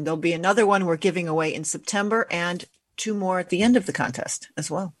October, and there'll be another one we're giving away in September and 2 more at the end of the contest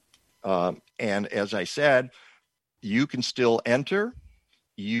as well. And as I said, you can still enter,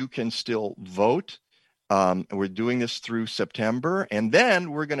 you can still vote. We're doing this through September, and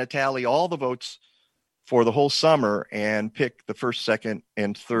then we're going to tally all the votes for the whole summer and pick the first, second,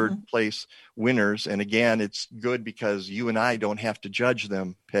 and third place winners. And again, it's good because you and I don't have to judge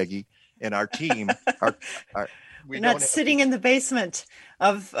them, Peggy, and our team. We're not sitting in the basement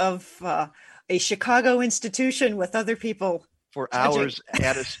of a Chicago institution with other people for hours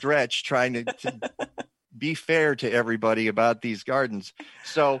at a stretch trying to be fair to everybody about these gardens.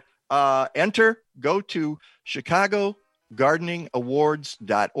 So go to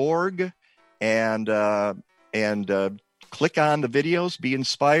chicagogardeningawards.org and click on the videos, be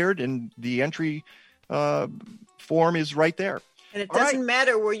inspired, and the entry form is right there. And it doesn't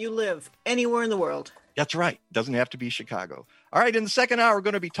matter where you live, anywhere in the world. That's right. Doesn't have to be Chicago. All right. In the second hour, we're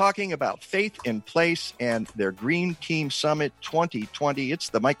going to be talking about Faith in Place and their Green Team Summit 2020. It's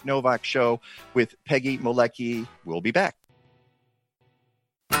the Mike Novak Show with Peggy Malecki. We'll be back.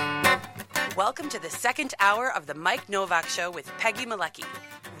 Welcome to the second hour of the Mike Novak Show with Peggy Malecki.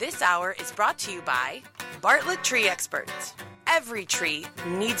 This hour is brought to you by Bartlett Tree Experts. Every tree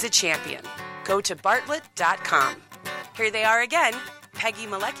needs a champion. Go to bartlett.com. Here they are again, Peggy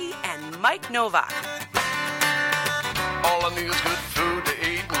Malecki and Mike Novak. All I need is good food to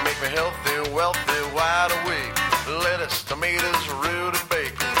eat and make me healthy, wealthy, wide awake. Lettuce, tomatoes, root and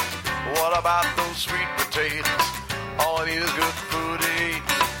bacon. What about those sweet potatoes? All I need is good food to eat.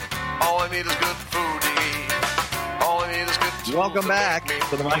 All I need is good food to eat. All I need is good food. Welcome back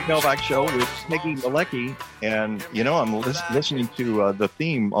to the Mike Novak Show with Peggy Malecki. And, you know, I'm listening to the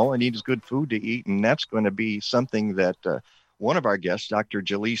theme, All I Need is Good Food to Eat. And that's going to be something that one of our guests, Dr.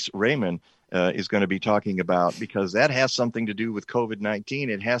 Jalees Rehman, is going to be talking about, because that has something to do with COVID-19.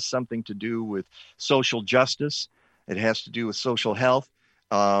 It has something to do with social justice. It has to do with social health.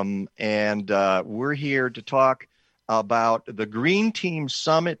 And we're here to talk about the Green Team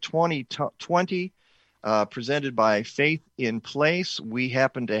Summit 2020, presented by Faith in Place. We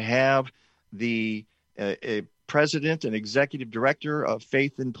happen to have the president and executive director of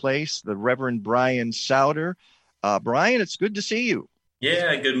Faith in Place, the Reverend Brian Sauder. Brian, it's good to see you.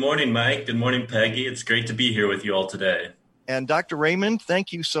 Yeah, good morning, Mike. Good morning, Peggy. It's great to be here with you all today. And Dr. Rehman,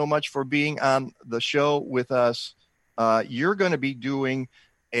 thank you so much for being on the show with us. You're going to be doing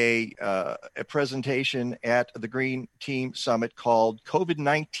a presentation at the Green Team Summit called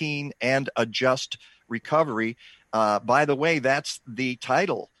COVID-19 and a Just Recovery. By the way, that's the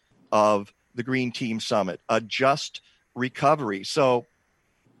title of the Green Team Summit, A Just Recovery. So,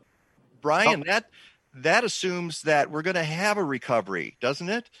 Brian, that assumes that we're going to have a recovery, doesn't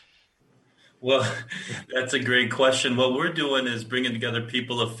it? Well, that's a great question. What we're doing is bringing together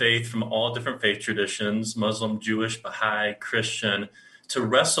people of faith from all different faith traditions, Muslim, Jewish, Baha'i, Christian, to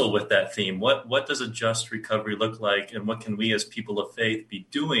wrestle with that theme. What does a just recovery look like, and what can we as people of faith be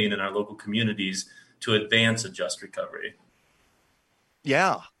doing in our local communities to advance a just recovery?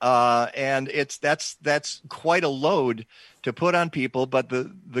 Yeah, and that's quite a load to put on people. But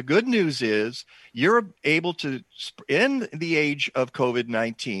the good news is you're able to, in the age of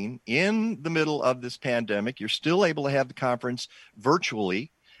COVID-19, in the middle of this pandemic, you're still able to have the conference virtually.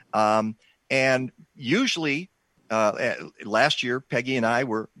 And usually, last year, Peggy and I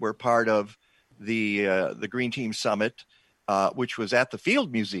were part of the Green Team Summit, which was at the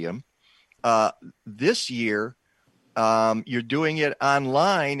Field Museum. This year, you're doing it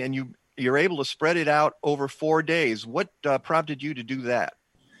online, and you're able to spread it out over 4 days. What prompted you to do that?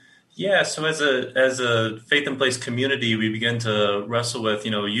 Yeah, so as a Faith in Place community, we begin to wrestle with,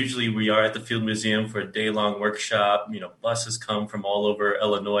 usually we are at the Field Museum for a day-long workshop. Buses come from all over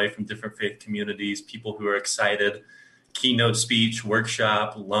Illinois from different faith communities, people who are excited, keynote speech,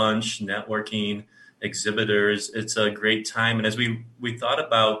 workshop, lunch, networking, exhibitors. It's a great time. And as we thought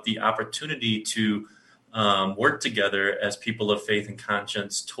about the opportunity to work together as people of faith and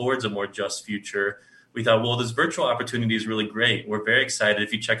conscience towards a more just future, we thought, well, this virtual opportunity is really great. We're very excited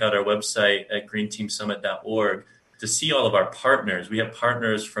if you check out our website at greenteamsummit.org to see all of our partners. We have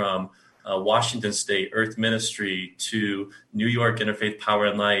partners from Washington State Earth Ministry to New York Interfaith Power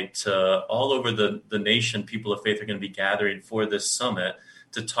and Light to all over the nation. People of faith are going to be gathering for this summit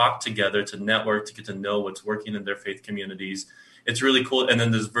to talk together, to network, to get to know what's working in their faith communities. It's really cool. And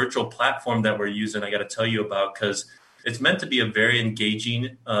then this virtual platform that we're using, I got to tell you about, because it's meant to be a very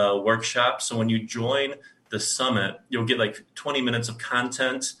engaging workshop. So when you join the summit, you'll get like 20 minutes of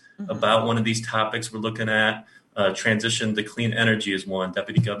content about one of these topics we're looking at. Transition to clean energy is one.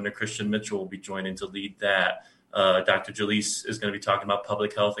 Deputy Governor Christian Mitchell will be joining to lead that. Dr. Jalees is going to be talking about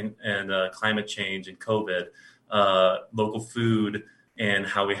public health and climate change and COVID, local food, and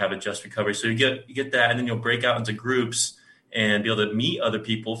how we have a just recovery. So you get that, and then you'll break out into groups and be able to meet other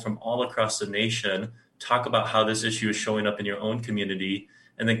people from all across the nation, talk about how this issue is showing up in your own community,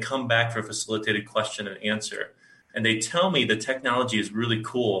 and then come back for a facilitated question and answer. And they tell me the technology is really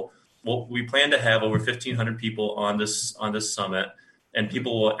cool. Well, we plan to have over 1,500 people on this summit, and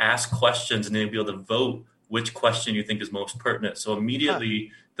people will ask questions, and they'll be able to vote which question you think is most pertinent. So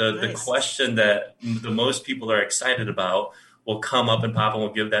immediately, the question that the most people are excited about will come up and pop, and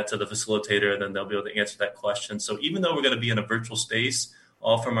we'll give that to the facilitator, and then they'll be able to answer that question. So even though we're going to be in a virtual space,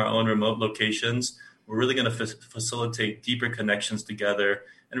 all from our own remote locations, we're really going to facilitate deeper connections together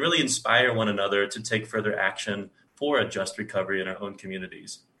and really inspire one another to take further action for a just recovery in our own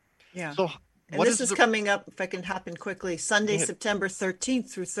communities. Yeah. So and this is coming up, if I can hop in quickly, Sunday, September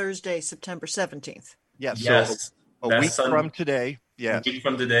 13th through Thursday, September 17th. Yes. Yes. So a week from today. Yes. A week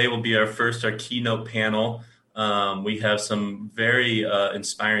from today will be our keynote panel. We have some very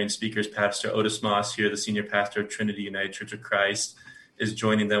inspiring speakers. Pastor Otis Moss here, the senior pastor of Trinity United Church of Christ, is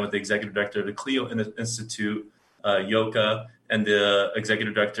joining them with the executive director of the Clio Institute, Yoka, and the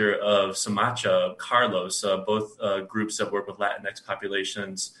executive director of Samacha, Carlos, both groups that work with Latinx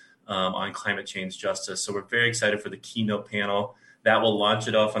populations on climate change justice. So we're very excited for the keynote panel. That will launch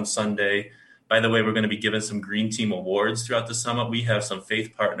it off on Sunday. By the way, we're going to be giving some Green Team Awards throughout the summit. We have some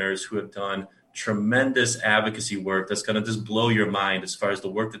faith partners who have done tremendous advocacy work that's going to just blow your mind as far as the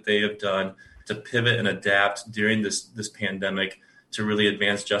work that they have done to pivot and adapt during this pandemic to really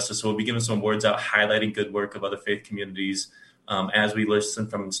advance justice. So we'll be giving some awards out highlighting good work of other faith communities as we listen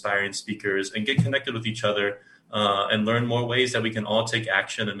from inspiring speakers and get connected with each other and learn more ways that we can all take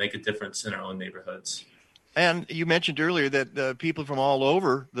action and make a difference in our own neighborhoods. And you mentioned earlier that people from all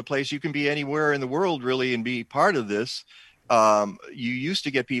over the place, you can be anywhere in the world really and be part of this. You used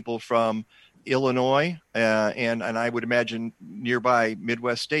to get people from Illinois and I would imagine nearby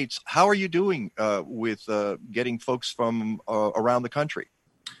Midwest states. How are you doing with getting folks from around the country?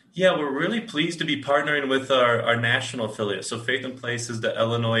 Yeah, we're really pleased to be partnering with our national affiliate. So Faith in Place is the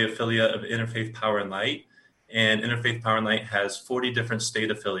Illinois affiliate of Interfaith Power and Light, and Interfaith Power and Light has 40 different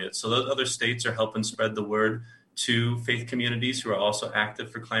state affiliates. So those other states are helping spread the word to faith communities who are also active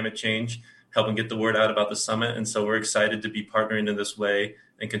for climate change, helping get the word out about the summit. And so we're excited to be partnering in this way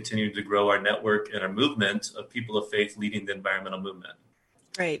and continue to grow our network and our movement of people of faith leading the environmental movement.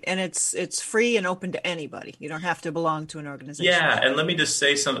 Great. And it's free and open to anybody. You don't have to belong to an organization. Yeah. And let me just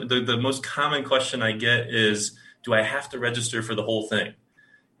say something. The most common question I get is, do I have to register for the whole thing?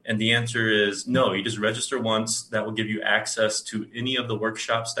 And the answer is no. You just register once. That will give you access to any of the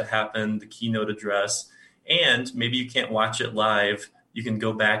workshops that happen, the keynote address, and maybe you can't watch it live. You can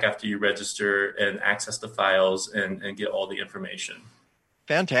go back after you register and access the files and get all the information.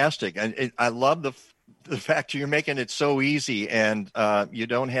 Fantastic. And I love the fact you're making it so easy, and you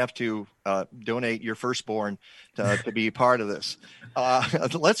don't have to donate your firstborn to be part of this.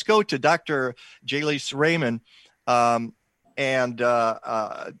 Let's go to Dr. Jalees Rehman. And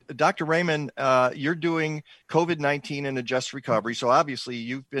Dr. Rehman, you're doing COVID-19 and a just recovery. So obviously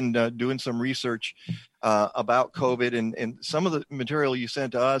you've been doing some research about COVID, and some of the material you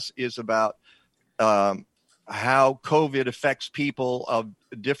sent to us is about how COVID affects people of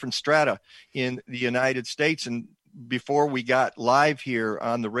different strata in the United States. And before we got live here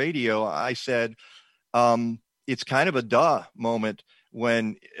on the radio, I said, it's kind of a duh moment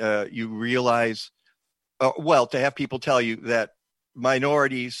when you realize, to have people tell you that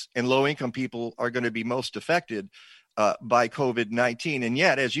minorities and low-income people are going to be most affected by COVID-19. And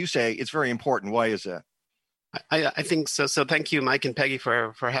yet, as you say, it's very important. Why is that? I think so. So thank you, Mike and Peggy,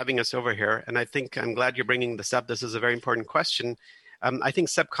 for having us over here. And I think I'm glad you're bringing this up. This is a very important question. I think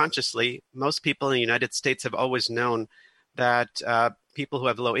subconsciously, most people in the United States have always known that people who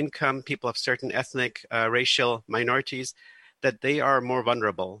have low income, people of certain ethnic, racial minorities, that they are more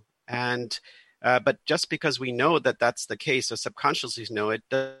vulnerable. And but just because we know that that's the case, or subconsciously know it,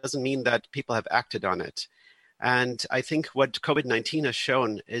 doesn't mean that people have acted on it. And I think what COVID-19 has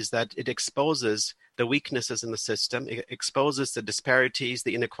shown is that it exposes the weaknesses in the system. It exposes the disparities,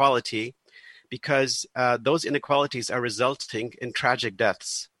 the inequality, because those inequalities are resulting in tragic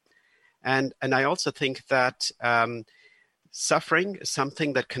deaths. And I also think that suffering is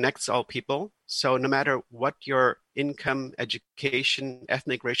something that connects all people. So no matter what your income, education,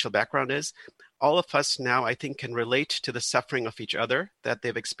 ethnic, racial background is, all of us now, I think, can relate to the suffering of each other that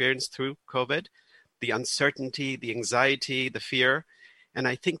they've experienced through COVID, the uncertainty, the anxiety, the fear. And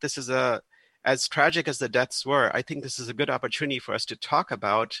I think this is as tragic as the deaths were, I think this is a good opportunity for us to talk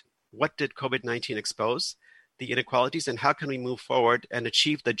about what did COVID-19 expose, the inequalities, and how can we move forward and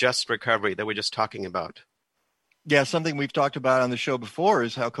achieve the just recovery that we're just talking about. Yeah, something we've talked about on the show before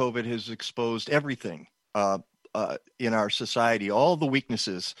is how COVID has exposed everything in our society, all the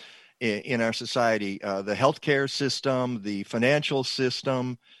weaknesses in our society, the healthcare system, the financial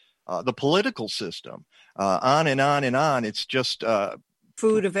system, the political system, on and on and on. It's just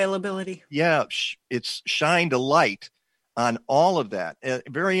food availability. Yeah, it's shined a light on all of that.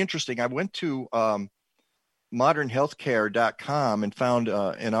 Very interesting. I went to modernhealthcare.com and found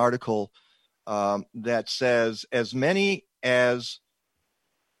an article that says as many as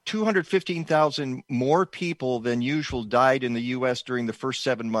 215,000 more people than usual died in the U.S. during the first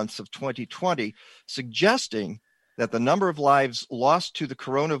 7 months of 2020, suggesting that the number of lives lost to the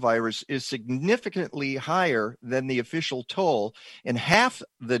coronavirus is significantly higher than the official toll, and half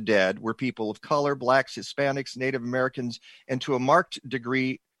the dead were people of color, Blacks, Hispanics, Native Americans, and to a marked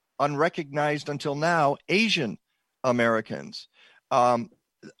degree, unrecognized until now, Asian Americans. I'm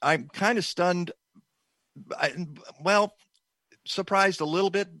kind of stunned, surprised a little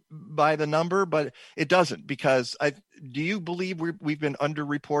bit by the number, but it doesn't, because do you believe we've been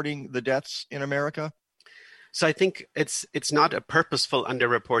underreporting the deaths in America? So I think it's not a purposeful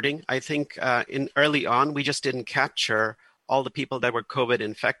underreporting. I think in early on, we just didn't capture all the people that were COVID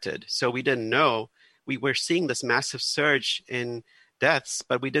infected. So we didn't know. We were seeing this massive surge in deaths,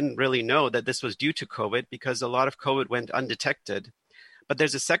 but we didn't really know that this was due to COVID because a lot of COVID went undetected. But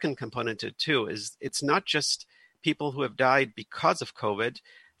there's a second component to it too, is it's not just people who have died because of COVID.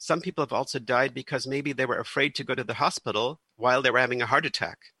 Some people have also died because maybe they were afraid to go to the hospital while they were having a heart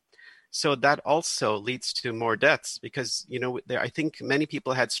attack. So that also leads to more deaths because, I think many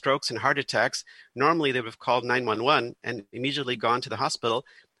people had strokes and heart attacks. Normally they would have called 911 and immediately gone to the hospital.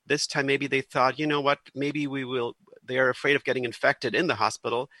 This time, maybe they thought, maybe they are afraid of getting infected in the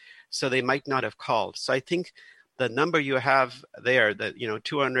hospital. So they might not have called. So I think the number you have there, that,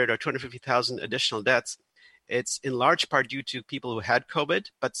 200 or 250,000 additional deaths, it's in large part due to people who had COVID,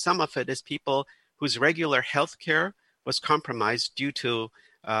 but some of it is people whose regular health care was compromised due to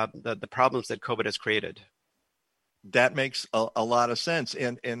the problems that COVID has created. That makes a lot of sense.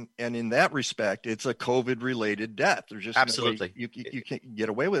 And in that respect, it's a COVID-related death. There's just absolutely no way you can't get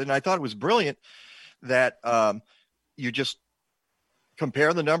away with it. And I thought it was brilliant that you just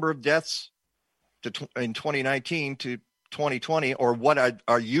compare the number of deaths in 2019 to 2020, or what are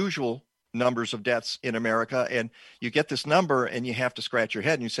our usual numbers of deaths in America. And you get this number and you have to scratch your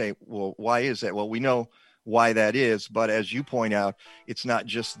head and you say, well, why is that? Well, we know why that is. But as you point out, it's not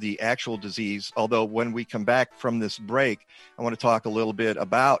just the actual disease. Although when we come back from this break, I want to talk a little bit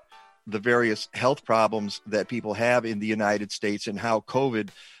about the various health problems that people have in the United States and how COVID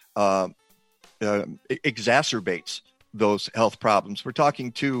exacerbates those health problems. We're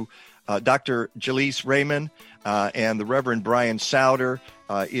talking to Dr. Jalees Rehman and the Reverend Brian Sauder.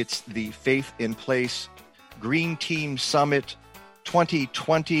 It's the Faith in Place Green Team Summit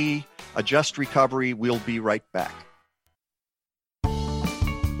 2020, A Just Recovery. We'll be right back.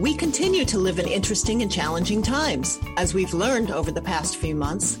 We continue to live in interesting and challenging times. As we've learned over the past few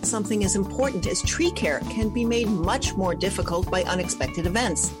months, something as important as tree care can be made much more difficult by unexpected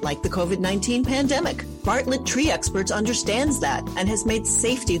events, like the COVID-19 pandemic. Bartlett Tree Experts understands that and has made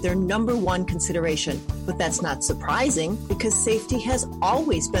safety their number one consideration. But that's not surprising, because safety has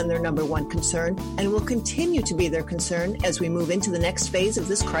always been their number one concern and will continue to be their concern as we move into the next phase of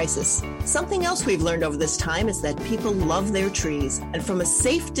this crisis. Something else we've learned over this time is that people love their trees, and from a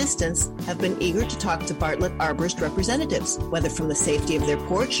safety safe distance have been eager to talk to Bartlett Arborist representatives, whether from the safety of their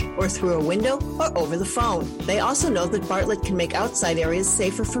porch or through a window or over the phone. They also know that Bartlett can make outside areas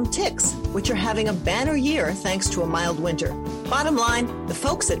safer from ticks, which are having a banner year thanks to a mild winter. Bottom line, the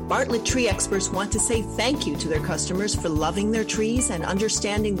folks at Bartlett Tree Experts want to say thank you to their customers for loving their trees and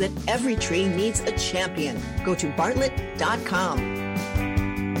understanding that every tree needs a champion. Go to bartlett.com.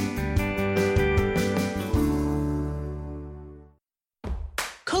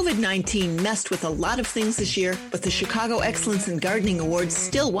 COVID-19 messed with a lot of things this year, but the Chicago Excellence in Gardening Awards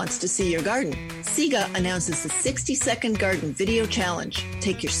still wants to see your garden. SIGA announces the 60-second garden video challenge.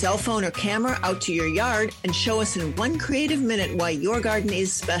 Take your cell phone or camera out to your yard and show us in 1 creative minute why your garden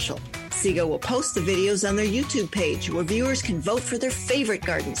is special. SIGA will post the videos on their YouTube page where viewers can vote for their favorite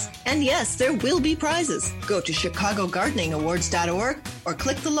gardens. And yes, there will be prizes. Go to chicagogardeningawards.org or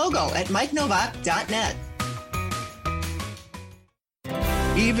click the logo at mikenovak.net.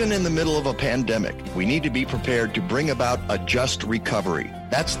 Even in the middle of a pandemic, we need to be prepared to bring about a just recovery.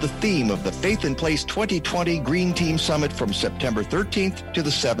 That's the theme of the Faith in Place 2020 Green Team Summit from September 13th to the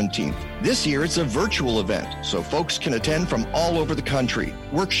 17th. This year, it's a virtual event, so folks can attend from all over the country.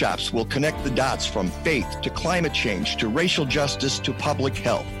 Workshops will connect the dots from faith to climate change to racial justice to public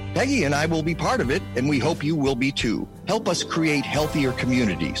health. Peggy and I will be part of it, and we hope you will be too. Help us create healthier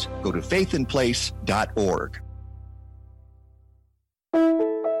communities. Go to faithinplace.org.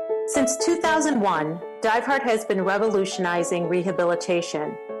 Since 2001, DiveHeart has been revolutionizing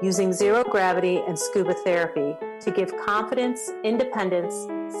rehabilitation using zero gravity and scuba therapy to give confidence, independence,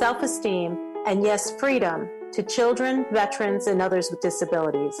 self-esteem, and yes, freedom to children, veterans, and others with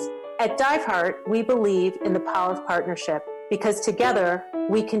disabilities. At DiveHeart, we believe in the power of partnership because together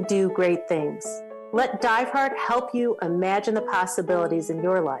we can do great things. Let DiveHeart help you imagine the possibilities in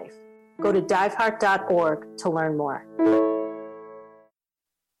your life. Go to diveheart.org to learn more.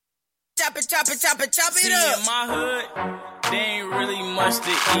 Chop it up. See, in my hood, there ain't really much to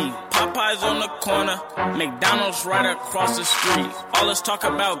eat. Popeyes on the corner, McDonald's right across the street. All this talk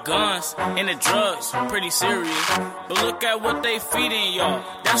about guns and the drugs, pretty serious. But look at what they feeding y'all.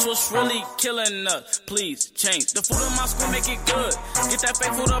 That's what's really killing us. Please change. The food in my school, make it good. Get that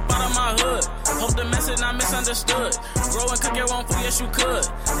fake food up out of my hood. Hope the message not misunderstood. Grow and cook your own food, yes you could.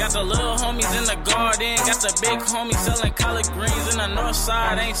 Got the little homies in the garden. Got the big homies selling collard greens in the north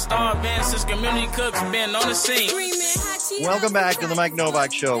side. Ain't starving since community cooks been on the scene. Welcome back to the Mike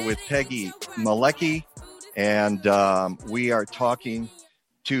Novak Show with Peggy Malecki, and we are talking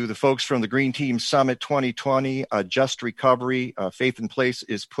to the folks from the Green Team Summit 2020, Just Recovery. Faith in Place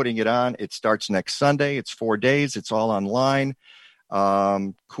is putting it on. It starts next Sunday. It's 4 days. It's all online.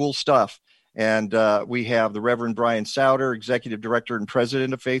 Cool stuff. And we have the Reverend Brian Sauder, Executive Director and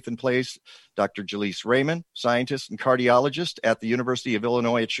President of Faith in Place, Dr. Jalees Rehman, scientist and cardiologist at the University of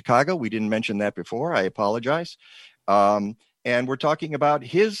Illinois at Chicago. We didn't mention that before. I apologize. And we're talking about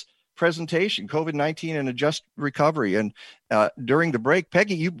his presentation, COVID-19 and a just recovery. And during the break,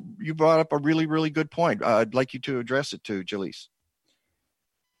 Peggy, you brought up a really, really good point. I'd like you to address it to Jalees.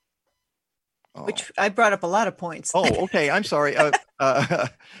 Oh. Which I brought up a lot of points. Oh, okay. I'm sorry.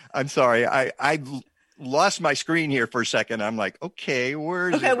 I'm sorry. I lost my screen here for a second. I'm like, okay,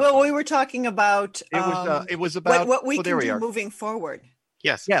 where's okay? It? Well, we were talking about it was about what we can do moving forward.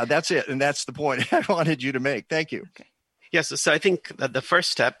 Yes. Yeah, that's it, and that's the point I wanted you to make. Thank you. Okay. Yes, so I think that the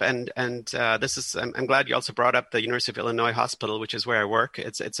first step, and this is, I'm glad you also brought up the University of Illinois Hospital, which is where I work.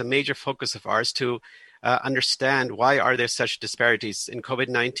 It's a major focus of ours to understand why are there such disparities in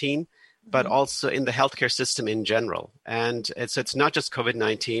COVID-19, but also in the healthcare system in general. And it's not just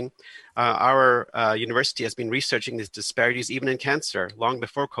COVID-19. Our university has been researching these disparities even in cancer long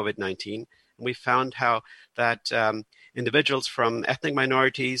before COVID-19. And we found how that individuals from ethnic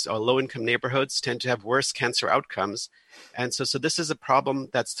minorities or low-income neighborhoods tend to have worse cancer outcomes. And so this is a problem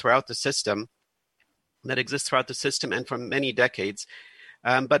that's throughout the system, that exists throughout the system and for many decades.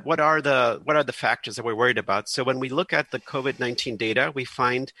 But what are the factors that we're worried about? So when we look at the COVID-19 data, we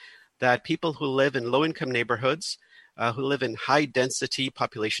find that people who live in low-income neighborhoods, who live in high-density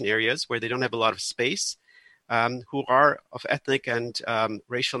population areas where they don't have a lot of space, who are of ethnic and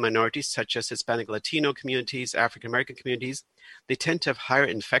racial minorities, such as Hispanic Latino communities, African-American communities, they tend to have higher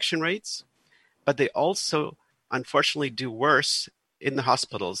infection rates, but they also, unfortunately, do worse in the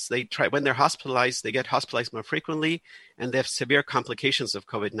hospitals. When they're hospitalized, they get hospitalized more frequently, and they have severe complications of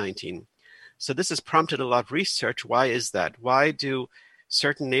COVID-19. So this has prompted a lot of research. Why is that? Why do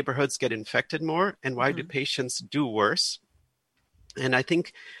certain neighborhoods get infected more, and why do patients do worse? And I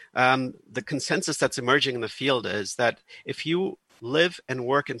think the consensus that's emerging in the field is that if you live and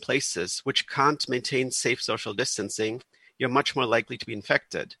work in places which can't maintain safe social distancing, you're much more likely to be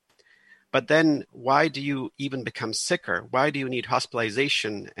infected. But then why do you even become sicker? Why do you need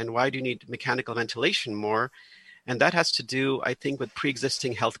hospitalization? And why do you need mechanical ventilation more? And that has to do, I think, with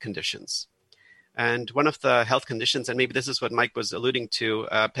pre-existing health conditions. And one of the health conditions, and maybe this is what Mike was alluding to,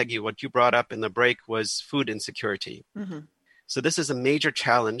 Peggy, what you brought up in the break was food insecurity. Mm-hmm. So this is a major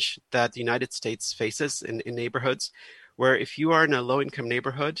challenge that the United States faces in neighborhoods where if you are in a low-income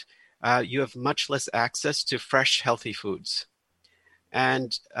neighborhood, you have much less access to fresh, healthy foods.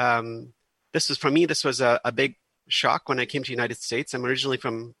 And this was a big shock when I came to the United States. I'm originally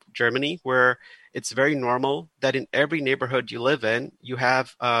from Germany, where it's very normal that in every neighborhood you live in, you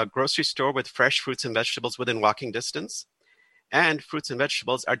have a grocery store with fresh fruits and vegetables within walking distance. And fruits and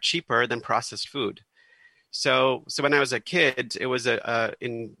vegetables are cheaper than processed food. So when I was a kid, it was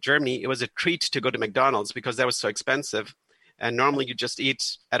in Germany, it was a treat to go to McDonald's because that was so expensive. And normally you just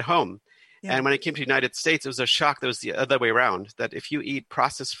eat at home. Yeah. And when I came to the United States, it was a shock that was the other way around, that if you eat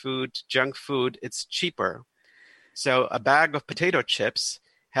processed food, junk food, it's cheaper. So a bag of potato chips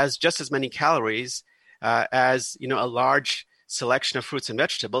has just as many calories as a large selection of fruits and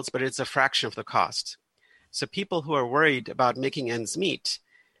vegetables, but it's a fraction of the cost. So people who are worried about making ends meet,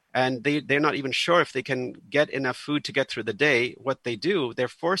 and they're not even sure if they can get enough food to get through the day, what they do, they're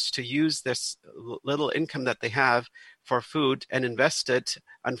forced to use this little income that they have for food and invest it,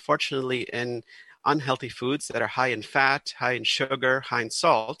 unfortunately, in unhealthy foods that are high in fat, high in sugar, high in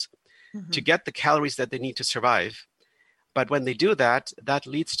salt, to get the calories that they need to survive. But when they do that, that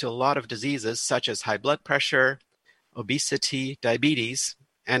leads to a lot of diseases such as high blood pressure, obesity, diabetes.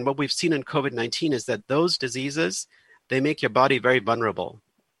 And what we've seen in COVID-19 is that those diseases, they make your body very vulnerable.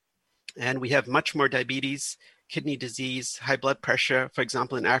 And we have much more diabetes, kidney disease, high blood pressure, for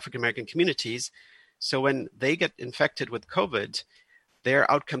example, in African-American communities. So when they get infected with COVID, their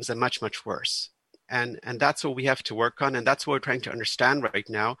outcomes are much, much worse. And that's what we have to work on. And that's what we're trying to understand right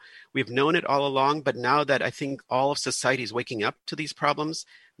now. We've known it all along, but now that I think all of society is waking up to these problems,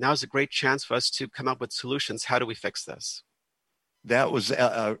 now is a great chance for us to come up with solutions. How do we fix this? That was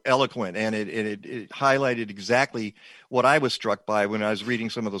eloquent, and it highlighted exactly what I was struck by when I was reading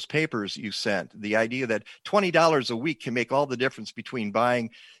some of those papers you sent. The idea that $20 a week can make all the difference between buying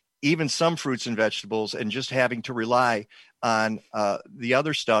even some fruits and vegetables and just having to rely on the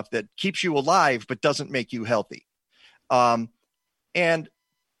other stuff that keeps you alive but doesn't make you healthy. And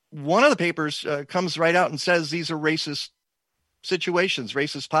one of the papers comes right out and says these are racist situations,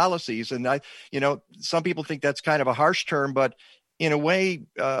 racist policies. And some people think that's kind of a harsh term, but in a way,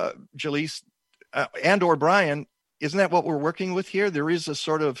 Jalees and or Brian, isn't that what we're working with here? There is a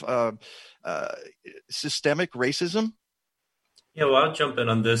sort of systemic racism. Yeah, well, I'll jump in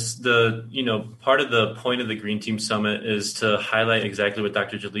on this. Part of the point of the Green Team Summit is to highlight exactly what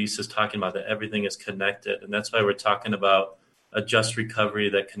Dr. Jalees is talking about, that everything is connected. And that's why we're talking about a just recovery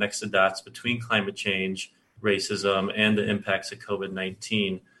that connects the dots between climate change, racism, and the impacts of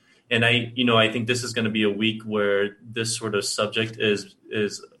COVID-19. And I think this is going to be a week where this sort of subject is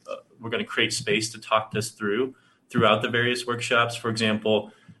we're going to create space to talk this throughout the various workshops. For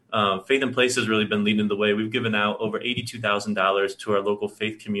example, Faith in Place has really been leading the way. We've given out over $82,000 to our local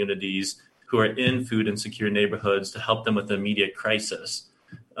faith communities who are in food insecure neighborhoods to help them with the immediate crisis,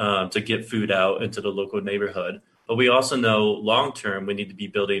 to get food out into the local neighborhood. But we also know long-term we need to be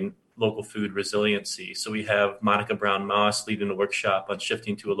building local food resiliency. So we have Monica Brown-Moss leading a workshop on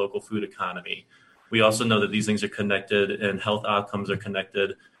shifting to a local food economy. We also know that these things are connected and health outcomes are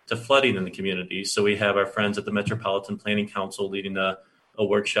connected to flooding in the community. So we have our friends at the Metropolitan Planning Council leading a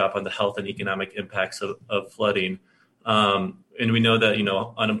workshop on the health and economic impacts of flooding. And we know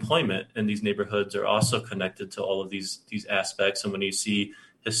that, unemployment in these neighborhoods are also connected to all of these aspects. And when you see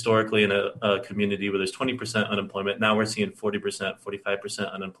historically in a community where there's 20% unemployment, now we're seeing 40%,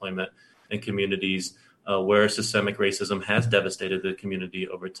 45% unemployment in communities where systemic racism has devastated the community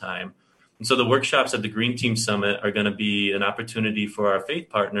over time. And so the workshops at the Green Team Summit are going to be an opportunity for our faith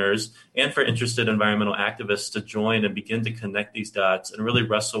partners and for interested environmental activists to join and begin to connect these dots and really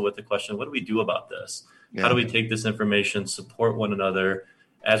wrestle with the question, what do we do about this? Yeah. How do we take this information, support one another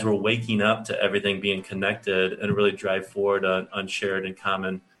as we're waking up to everything being connected, and really drive forward on shared and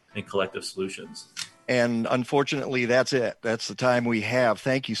common and collective solutions? And unfortunately, that's it. That's the time we have.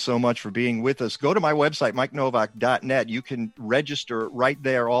 Thank you so much for being with us. Go to my website, MikeNovak.net. You can register right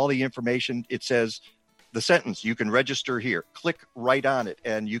there. All the information, it says the sentence, you can register here. Click right on it,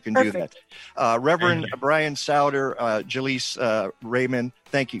 and you can do that. Reverend Brian Sauder, Jalees Rehman,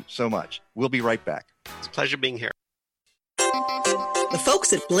 thank you so much. We'll be right back. It's a pleasure being here. The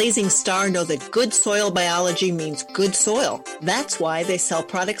folks at Blazing Star know that good soil biology means good soil. That's why they sell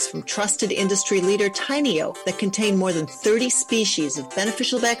products from trusted industry leader Tineo that contain more than 30 species of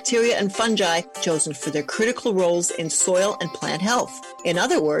beneficial bacteria and fungi chosen for their critical roles in soil and plant health. In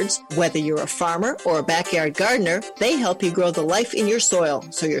other words, whether you're a farmer or a backyard gardener, they help you grow the life in your soil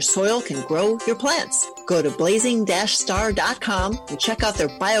so your soil can grow your plants. Go to blazing-star.com and check out their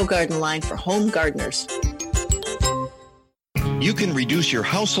BioGarden line for home gardeners. You can reduce your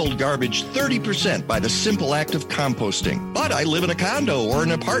household garbage 30% by the simple act of composting. But I live in a condo or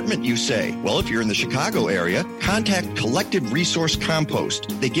an apartment, you say. Well, if you're in the Chicago area, contact Collective Resource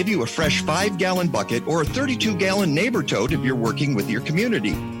Compost. They give you a fresh 5-gallon bucket or a 32-gallon neighbor tote if you're working with your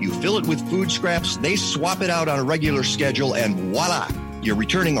community. You fill it with food scraps, they swap it out on a regular schedule, and voila! You're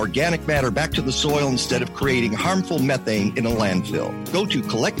returning organic matter back to the soil instead of creating harmful methane in a landfill. Go to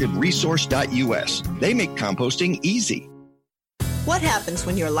collectiveresource.us. They make composting easy. What happens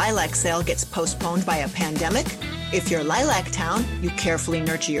when your lilac sale gets postponed by a pandemic? If you're Lilac Town, you carefully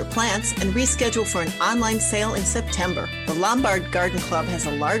nurture your plants and reschedule for an online sale in September. The Lombard Garden Club has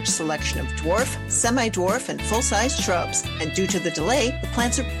a large selection of dwarf, semi-dwarf, and full-size shrubs. And due to the delay, the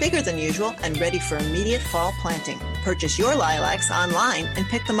plants are bigger than usual and ready for immediate fall planting. Purchase your lilacs online and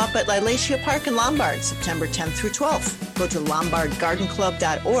pick them up at Lilacia Park in Lombard, September 10th through 12th. Go to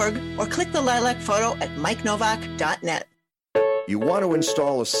lombardgardenclub.org or click the lilac photo at mikenovak.net. You want to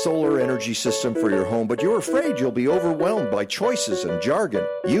install a solar energy system for your home, but you're afraid you'll be overwhelmed by choices and jargon.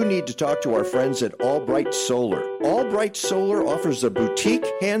 You need to talk to our friends at Albright Solar. Albright Solar offers a boutique,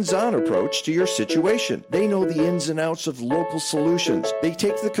 hands-on approach to your situation. They know the ins and outs of local solutions. They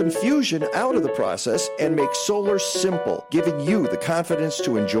take the confusion out of the process and make solar simple, giving you the confidence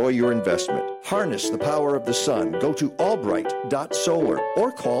to enjoy your investment. Harness the power of the sun. Go to albright.solar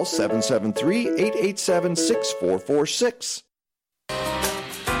or call 773-887-6446.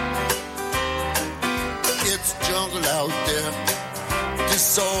 It's jungle out there,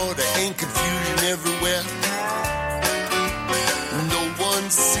 disorder and confusion everywhere. No one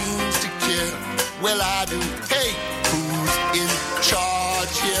seems to care. Well, I do. Hey, who's in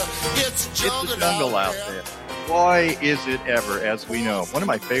charge here? It's jungle out there. Boy, is it ever, as we know. One of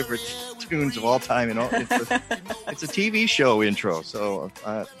my favorite tunes of all time. It's a TV show intro, so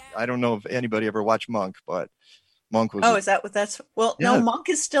I don't know if anybody ever watched Monk, but Monk was... Oh, is that what that's... Well, yeah. No, Monk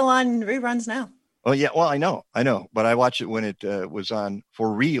is still on reruns now. Oh, yeah. Well, I know. But I watched it when it was on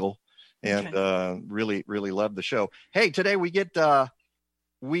for real and really, really loved the show. Hey, today we get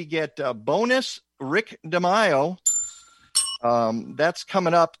bonus Rick DeMaio. That's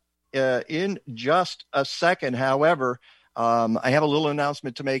coming up in just a second. However, I have a little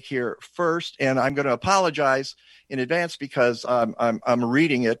announcement to make here first, and I'm going to apologize in advance because I'm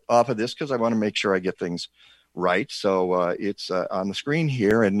reading it off of this because I want to make sure I get things right. So it's on the screen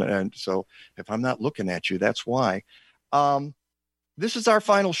here. And so if I'm not looking at you, that's why. This is our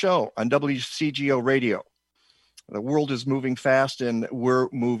final show on WCGO Radio. The world is moving fast and we're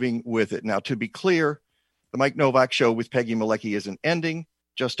moving with it. Now, to be clear, the Mike Novak Show with Peggy Malecki isn't ending,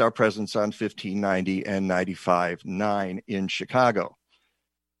 just our presence on 1590 and 95.9 in Chicago.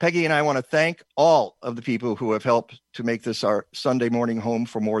 Peggy and I want to thank all of the people who have helped to make this our Sunday morning home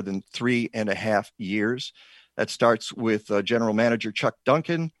for more than 3.5 years. That starts with General Manager Chuck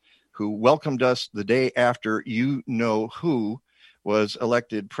Duncan, who welcomed us the day after you know who was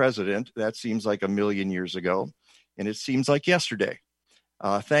elected president. That seems like a million years ago, and it seems like yesterday.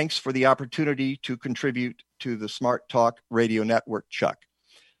 Thanks for the opportunity to contribute to the Smart Talk Radio Network, Chuck.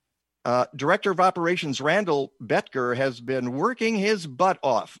 Director of Operations Randall Betker has been working his butt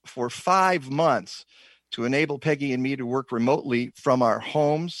off for 5 months to enable Peggy and me to work remotely from our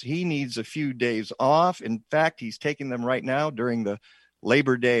homes. He needs a few days off. In fact, he's taking them right now during the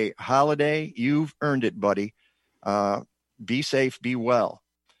Labor Day holiday. You've earned it, buddy. Be safe, be well.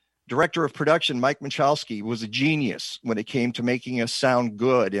 Director of Production Mike Michalski was a genius when it came to making us sound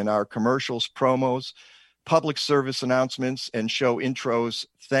good in our commercials, promos, public service announcements, and show intros.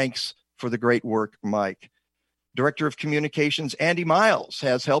 Thanks for the great work, Mike. Director of Communications Andy Miles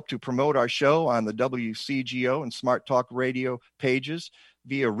has helped to promote our show on the WCGO and Smart Talk Radio pages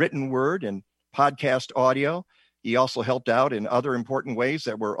via written word and podcast audio. He also helped out in other important ways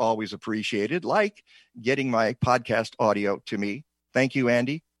that were always appreciated, like getting my podcast audio to me. Thank you,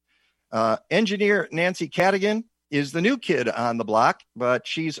 Andy. Engineer Nancy Cadigan is the new kid on the block, but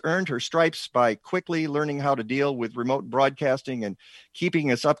she's earned her stripes by quickly learning how to deal with remote broadcasting and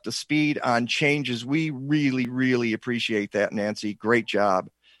keeping us up to speed on changes. We really, really appreciate that, Nancy. Great job.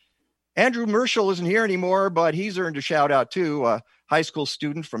 Andrew Merschel isn't here anymore, but he's earned a shout out too. A high school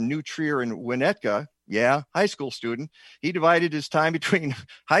student from New Trier in Winnetka Yeah, high school student. He divided his time between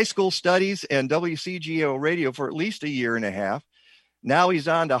high school studies and WCGO radio for at least a year and a half. Now he's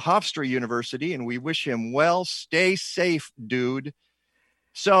on to Hofstra University, and we wish him well. Stay safe, dude.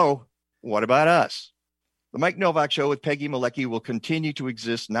 So what about us? The Mike Novak Show with Peggy Malecki will continue to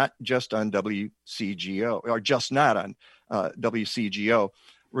exist, not just on WCGO, or just not on WCGO.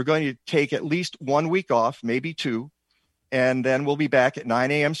 We're going to take at least 1 week off, maybe 2, and then we'll be back at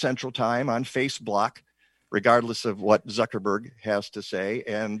 9 a.m. Central Time on Facebook, regardless of what Zuckerberg has to say,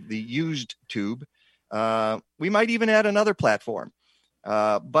 and the used tube. We might even add another platform.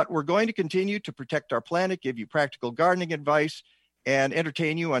 But we're going to continue to protect our planet, give you practical gardening advice, and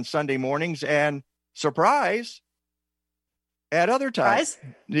entertain you on Sunday mornings. And surprise, at other times.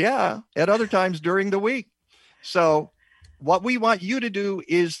 Yeah, at other times during the week. So what we want you to do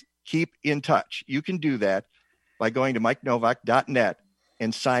is keep in touch. You can do that by going to MikeNovak.net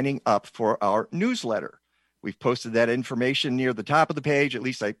and signing up for our newsletter. We've posted that information near the top of the page. At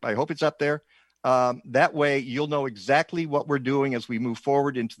least I hope it's up there. That way you'll know exactly what we're doing as we move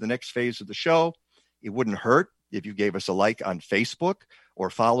forward into the next phase of the show. It wouldn't hurt if you gave us a like on Facebook or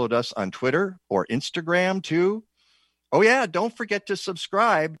followed us on Twitter or Instagram too. Oh yeah, don't forget to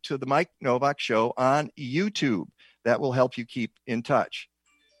subscribe to the Mike Novak Show on YouTube. That will help you keep in touch.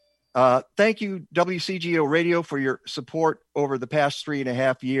 Thank you, WCGO Radio, for your support over the past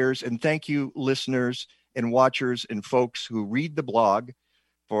 3.5 years. And thank you, listeners and watchers and folks who read the blog,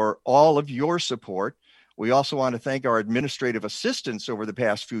 for all of your support. We also want to thank our administrative assistants over the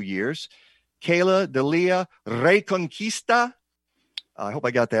past few years, Kayla Delia Reconquista. I hope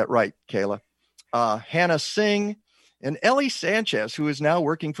I got that right, Kayla. Hannah Singh, and Ellie Sanchez, who is now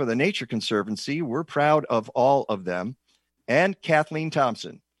working for the Nature Conservancy. We're proud of all of them. And Kathleen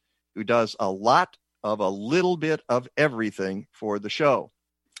Thompson, who does a lot of a little bit of everything for the show.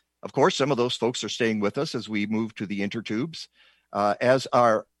 Of course, some of those folks are staying with us as we move to the intertubes, as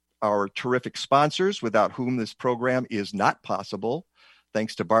are our terrific sponsors, without whom this program is not possible.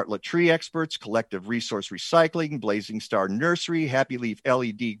 Thanks to Bartlett Tree Experts, Collective Resource Recycling, Blazing Star Nursery, Happy Leaf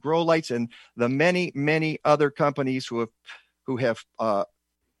LED Grow Lights, and the many, many other companies who have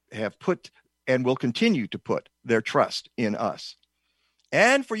put and will continue to put their trust in us.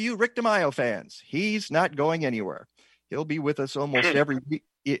 And for you Rick DeMaio fans, he's not going anywhere. He'll be with us almost every week.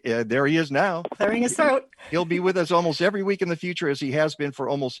 There he is now. Clearing his throat. He'll be with us almost every week in the future, as he has been for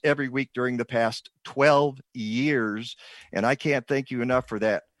almost every week during the past 12 years. And I can't thank you enough for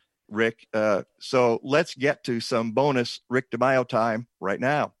that, Rick. So let's get to some bonus Rick DeMaio time right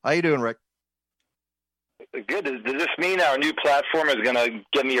now. How you doing, Rick? Good. Does this mean our new platform is going to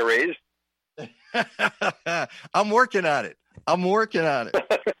give me a raise? I'm working on it.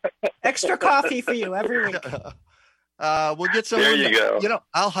 Extra coffee for you every week. We'll get some. There you go. You know,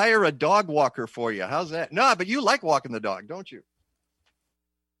 I'll hire a dog walker for you. How's that? No, but you like walking the dog, don't you?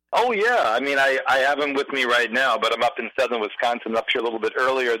 Oh, yeah. I mean, I have him with me right now, but I'm up in southern Wisconsin, up here a little bit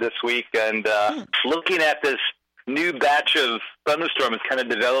earlier this week, and looking at this new batch of thunderstorms kind of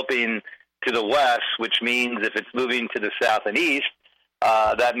developing to the west, which means if it's moving to the south and east,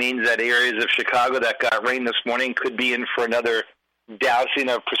 that means that areas of Chicago that got rain this morning could be in for another dousing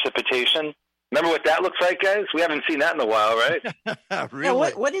of precipitation. Remember what that looks like, guys? We haven't seen that in a while, right?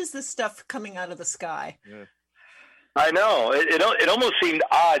 Really? Now, what is this stuff coming out of the sky? Yeah. I know. It almost seemed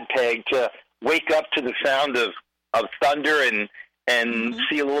odd, Peg, to wake up to the sound of thunder and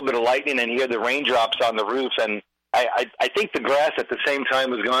see a little bit of lightning and hear the raindrops on the roof. And I think the grass at the same time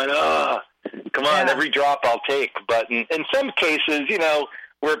was going, come on, every drop I'll take. But in some cases, you know,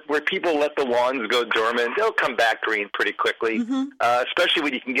 where people let the lawns go dormant, they'll come back green pretty quickly, especially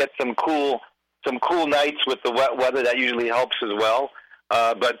when you can get some cool nights with the wet weather. That usually helps as well.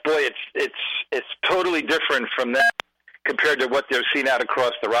 But boy, it's totally different from that compared to what they're seeing out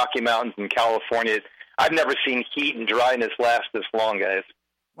across the Rocky Mountains in California. I've never seen heat and dryness last this long, guys.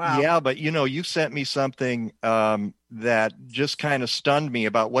 Wow. Yeah, but you know, you sent me something that just kind of stunned me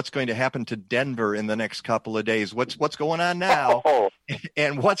about what's going to happen to Denver in the next couple of days. What's going on now,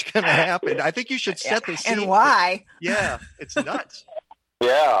 and what's going to happen? I think you should set the scene. And why? Yeah, it's nuts.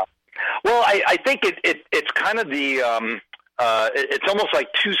 Yeah. Well, I think it's kind of the it's almost like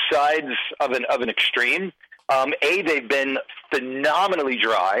two sides of an extreme. They've been phenomenally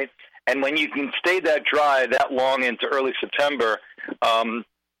dry, and when you can stay that dry that long into early September,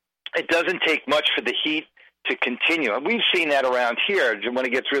 it doesn't take much for the heat to continue. And we've seen that around here. When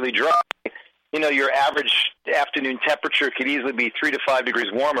it gets really dry, you know, your average afternoon temperature could easily be 3 to 5 degrees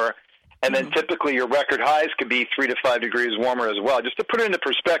warmer, and then typically your record highs could be 3 to 5 degrees warmer as well. Just to put it into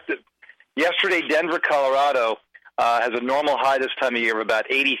perspective, yesterday Denver, Colorado has a normal high this time of year of about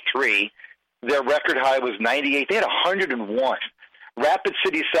 83. their record high was 98. They had 101. Rapid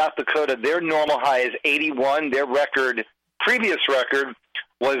City, South Dakota, their normal high is 81. Their previous record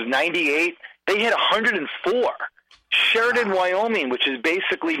was 98. They hit 104. Sheridan, Wyoming, which is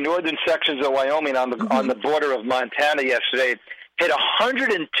basically northern sections of Wyoming on the border of Montana yesterday, hit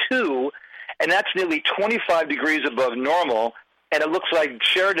 102, and that's nearly 25 degrees above normal. And it looks like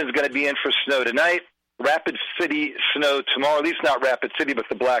Sheridan's going to be in for snow tonight. Rapid City snow tomorrow, at least not Rapid City, but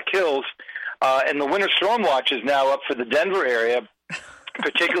the Black Hills. And the winter storm watch is now up for the Denver area,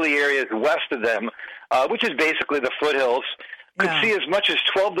 particularly areas west of them, which is basically the foothills. Could see as much as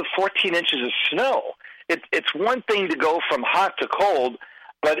 12 to 14 inches of snow. It's one thing to go from hot to cold,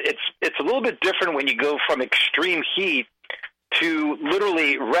 but it's a little bit different when you go from extreme heat to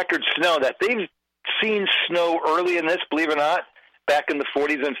literally record snow. That they've seen snow early in this, believe it or not, back in the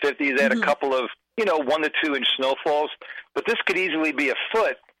 40s and 50s. They had a couple of 1 to 2 inch snowfalls, but this could easily be a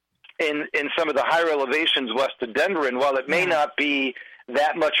foot in some of the higher elevations west of Denver. And while it may not be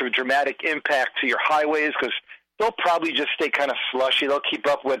that much of a dramatic impact to your highways, because they'll probably just stay kind of slushy, they'll keep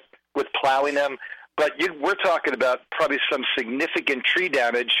up with plowing them. But we're talking about probably some significant tree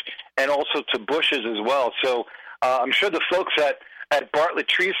damage and also to bushes as well. So I'm sure the folks at Bartlett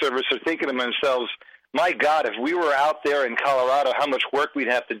Tree Service are thinking to themselves, my God, if we were out there in Colorado, how much work we'd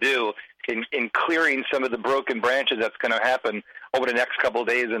have to do in clearing some of the broken branches that's going to happen over the next couple of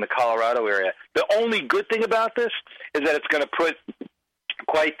days in the Colorado area. The only good thing about this is that it's going to put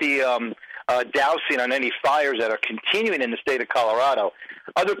quite the dousing on any fires that are continuing in the state of Colorado.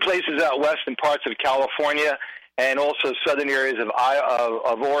 Other places out west in parts of California and also southern areas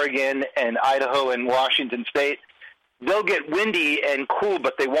of Oregon and Idaho and Washington State, they'll get windy and cool,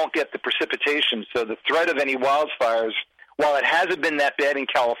 but they won't get the precipitation. So the threat of any wildfires, while it hasn't been that bad in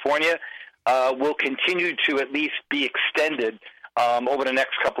California, will continue to at least be extended over the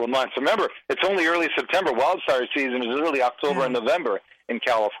next couple of months. Remember, it's only early September. Wildfire season is early October and November in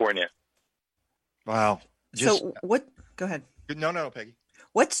California. Wow. So what? Go ahead. No, Peggy.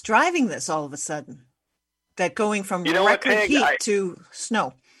 What's driving this all of a sudden? That going from record heat to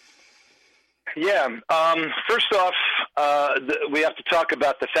snow? Yeah. First off, we have to talk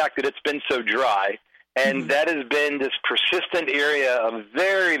about the fact that it's been so dry, and that has been this persistent area of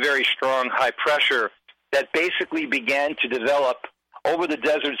very, very strong high pressure that basically began to develop over the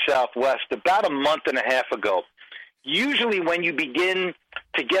desert Southwest about a month and a half ago. Usually when you begin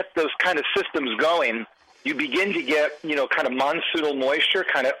to get those kind of systems going, you begin to get, kind of monsoonal moisture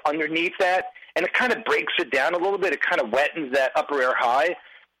kind of underneath that, and it kind of breaks it down a little bit. It kind of wettens that upper air high.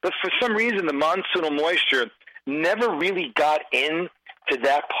 But for some reason, the monsoonal moisture never really got into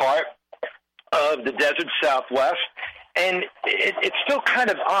that part of the desert Southwest. And it's still kind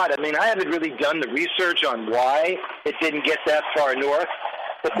of odd. I mean, I haven't really done the research on why it didn't get that far north.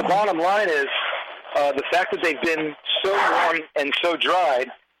 But the bottom line is the fact that they've been so warm and so dry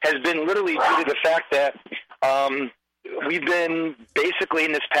has been literally due to the fact that we've been basically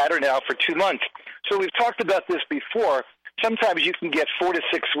in this pattern now for 2 months. So we've talked about this before. Sometimes you can get 4 to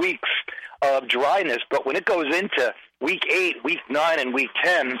 6 weeks of dryness, but when it goes into week 8, week 9, and week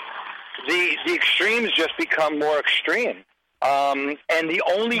 10, the extremes just become more extreme. And the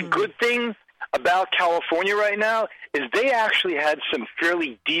only good thing about California right now is they actually had some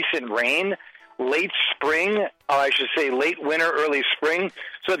fairly decent rain late spring, I should say late winter, early spring.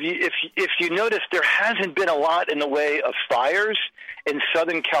 So if you notice, there hasn't been a lot in the way of fires in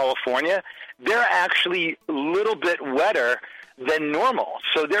Southern California. They're actually a little bit wetter than normal.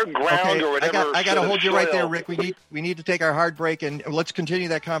 So their ground or whatever. I got to hold you right there, Rick. We need to take our hard break, and let's continue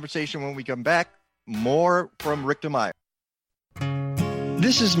that conversation when we come back. More from Rick DeMeyer.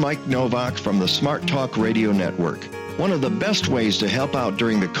 This is Mike Novak from the Smart Talk Radio Network. One of the best ways to help out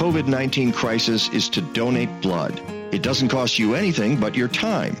during the COVID-19 crisis is to donate blood. It doesn't cost you anything but your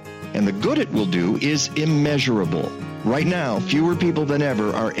time, and the good it will do is immeasurable. Right now, fewer people than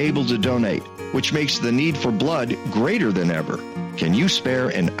ever are able to donate, which makes the need for blood greater than ever. Can you spare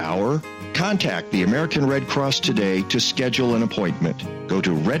an hour? Contact the American Red Cross today to schedule an appointment. Go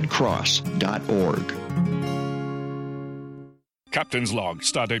to redcross.org. Captain's log,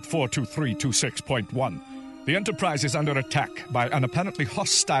 stardate 42326.1. The Enterprise is under attack by an apparently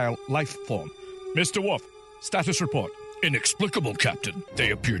hostile life form. Mr. Wolf, status report. Inexplicable, Captain.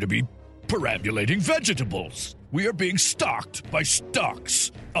 They appear to be perambulating vegetables. We are being stalked by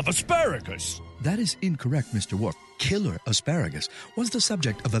stalks of asparagus. That is incorrect, Mr. Wolf. Killer asparagus was the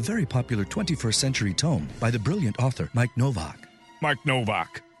subject of a very popular 21st century tome by the brilliant author Mike Novak. Mike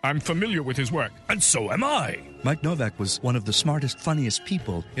Novak. I'm familiar with his work. And so am I. Mike Novak was one of the smartest, funniest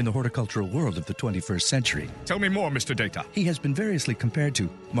people in the horticultural world of the 21st century. Tell me more, Mr. Data. He has been variously compared to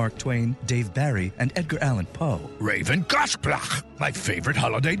Mark Twain, Dave Barry, and Edgar Allan Poe. Raven Gosblach, my favorite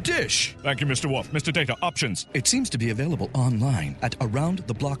holiday dish. Thank you, Mr. Wolf. Mr. Data, options. It seems to be available online at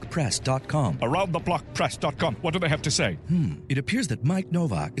AroundTheBlockPress.com. AroundTheBlockPress.com. What do they have to say? It appears that Mike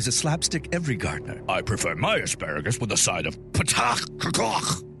Novak is a slapstick every gardener. I prefer my asparagus with a side of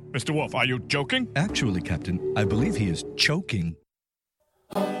patach. Mr. Wolf, are you joking? Actually, Captain, I believe he is choking.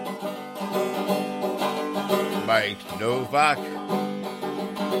 Mike Novak.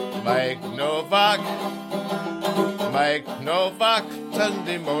 Mike Novak. Mike Novak.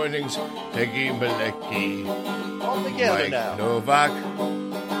 Sunday mornings, Peggy Malecki. All together Mike now. Novak.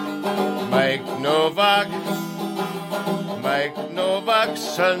 Mike Novak. Mike Novak.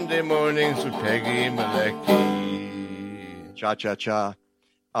 Sunday mornings with Peggy Malecki. Cha-cha-cha.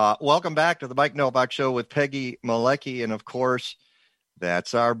 Welcome back to the Mike Novak Show with Peggy Malecki. And, of course,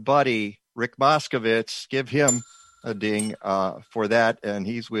 that's our buddy, Rick Moskovitz. Give him a ding for that. And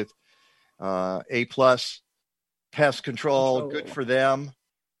he's with A-Plus Pest Control. Good for them.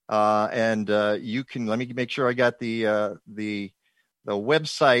 And you can, let me make sure I got the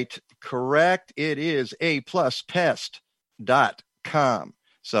website correct. It is apluspest.com.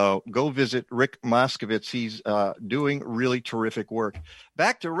 So go visit Rick Moskovitz. He's doing really terrific work.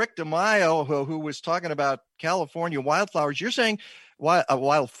 Back to Rick DeMaio, who was talking about California wildflowers. You're saying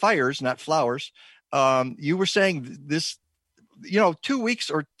wildfires, not flowers. You were saying this, 2 weeks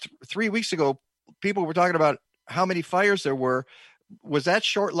or 3 weeks ago, people were talking about how many fires there were. Was that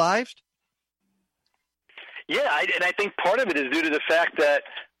short-lived? Yeah, and I think part of it is due to the fact that,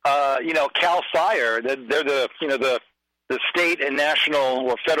 Cal Fire, they're the state and national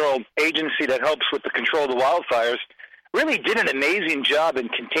or federal agency that helps with the control of the wildfires, really did an amazing job in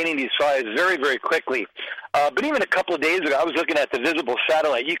containing these fires very, very quickly. But even a couple of days ago, I was looking at the visible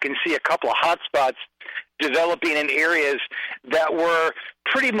satellite. You can see a couple of hot spots developing in areas that were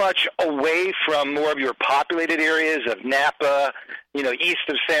pretty much away from more of your populated areas of Napa, east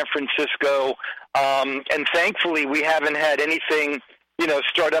of San Francisco. And thankfully, we haven't had anything,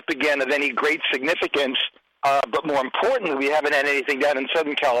 start up again of any great significance. But more importantly, we haven't had anything down in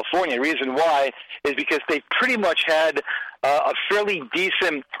Southern California. The reason why is because they pretty much had a fairly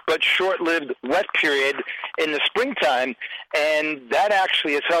decent but short-lived wet period in the springtime, and that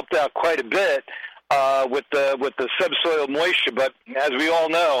actually has helped out quite a bit with the subsoil moisture. But as we all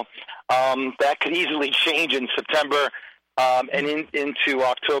know, that could easily change in September and into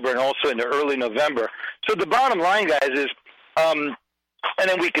October and also into early November. So the bottom line, guys, is and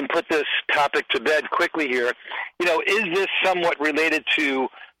then we can put this topic to bed quickly here. Is this somewhat related to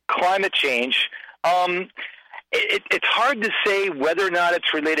climate change? It's hard to say whether or not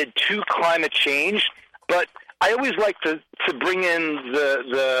it's related to climate change, but I always like to bring in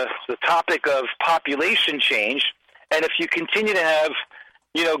the topic of population change. And if you continue to have,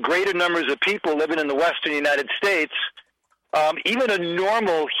 greater numbers of people living in the western United States, even a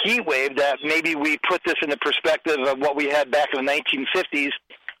normal heat wave that maybe we put this in the perspective of what we had back in the 1950s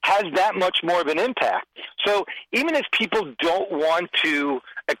has that much more of an impact. So even if people don't want to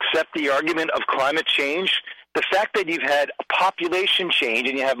accept the argument of climate change, the fact that you've had a population change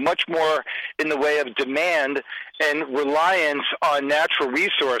and you have much more in the way of demand and reliance on natural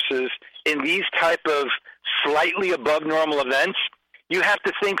resources in these type of slightly above normal events, you have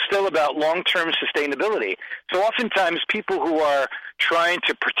to think still about long-term sustainability. So oftentimes people who are trying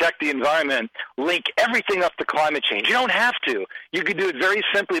to protect the environment link everything up to climate change. You don't have to. You could do it very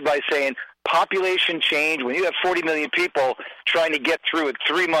simply by saying population change. When you have 40 million people trying to get through a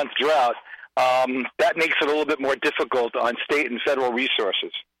 3-month drought, that makes it a little bit more difficult on state and federal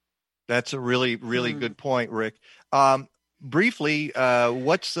resources. That's a really, really good point, Rick. Briefly,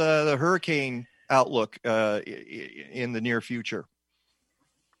 what's the hurricane outlook in the near future?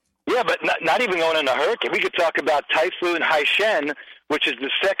 Yeah, but not even going into hurricane. We could talk about Typhoon Haishen, which is the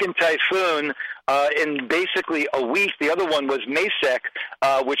second typhoon in basically a week. The other one was Masek,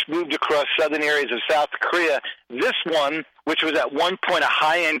 which moved across southern areas of South Korea. This one, which was at one point a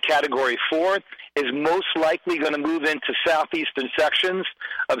high-end Category 4, is most likely going to move into southeastern sections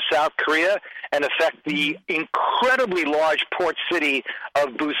of South Korea and affect the incredibly large port city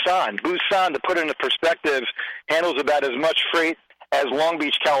of Busan. Busan, to put it into perspective, handles about as much freight as Long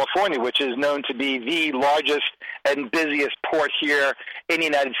Beach, California, which is known to be the largest and busiest port here in the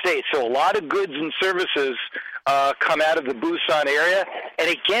United States. So a lot of goods and services come out of the Busan area. And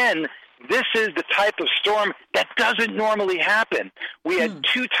again, this is the type of storm that doesn't normally happen. We had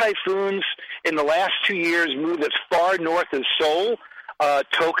 2 typhoons in the last 2 years move as far north as Seoul.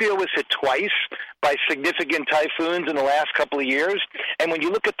 Tokyo was hit twice by significant typhoons in the last couple of years. And when you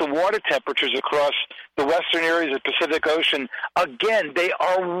look at the water temperatures across the western areas of the Pacific Ocean, again, they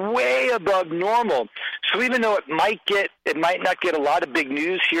are way above normal. So even though it might not get a lot of big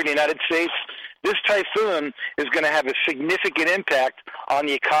news here in the United States, this typhoon is going to have a significant impact on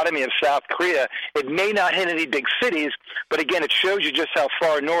the economy of South Korea. It may not hit any big cities, but again, it shows you just how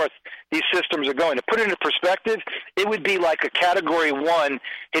far north these systems are going. To put it into perspective, it would be like a Category 1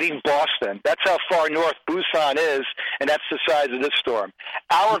 hitting Boston. That's how far north Busan is, and that's the size of this storm.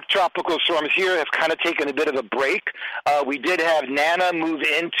 Our tropical storms here have kind of taken a bit of a break. We did have Nana move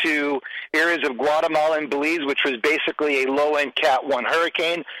into areas of Guatemala and Belize, which was basically a low-end Cat 1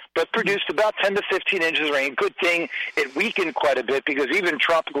 hurricane, but produced about 10 to 15 inches of rain. Good thing it weakened quite a bit, because even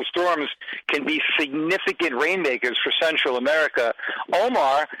tropical storms can be significant rainmakers for Central America.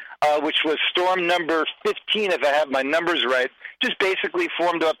 Omar, which was storm number 15, if I have my numbers right, just basically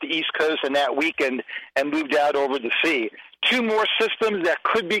formed up the East Coast in that weekend and moved out over the sea. Two more systems that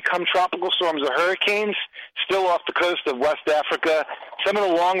could become tropical storms or hurricanes still off the coast of West Africa. Some of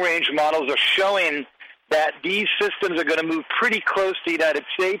the long-range models are showing that these systems are going to move pretty close to the United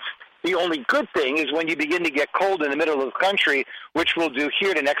States. The only good thing is when you begin to get cold in the middle of the country, which we'll do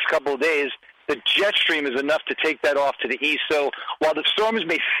here the next couple of days, the jet stream is enough to take that off to the east. So while the storms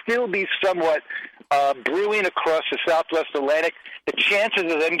may still be somewhat brewing across the southwest Atlantic, the chances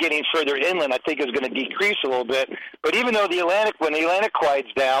of them getting further inland, I think, is going to decrease a little bit. But even though when the Atlantic quiets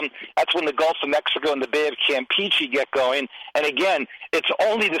down, that's when the Gulf of Mexico and the Bay of Campeche get going. And again, it's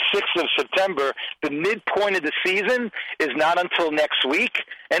only the 6th of September. The midpoint of the season is not until next week,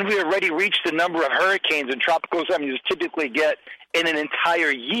 and we already reached the number of hurricanes and tropical storms you typically get in an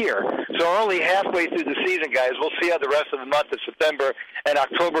entire year. So we're only halfway through the season, guys. We'll see how the rest of the month of September and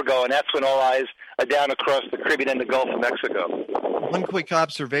October go, and that's when all eyes are down across the Caribbean and the Gulf of Mexico. One quick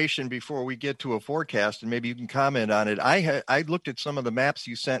observation before we get to a forecast, and maybe you can comment on it. I looked at some of the maps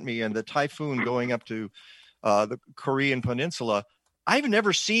you sent me, and the typhoon going up to the Korean Peninsula. I've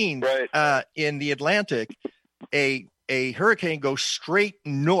never seen in the Atlantic a hurricane go straight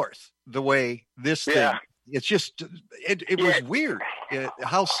north the way this thing. It's just it was weird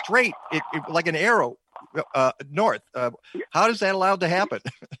how straight it like an arrow north. How is that allowed to happen?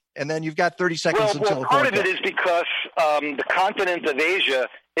 And then you've got 30 seconds until part of it is because the continent of Asia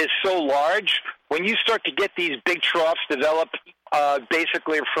is so large. When you start to get these big troughs develop,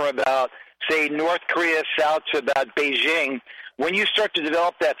 basically from about, say, North Korea south to about Beijing, when you start to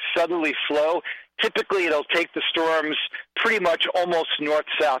develop that southerly flow, typically it'll take the storms pretty much almost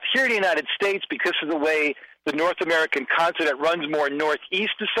north-south. Here in the United States, because of the way the North American continent runs more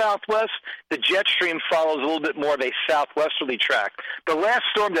northeast to southwest, the jet stream follows a little bit more of a southwesterly track. The last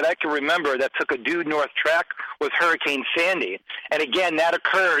storm that I can remember that took a due north track was Hurricane Sandy. And again, that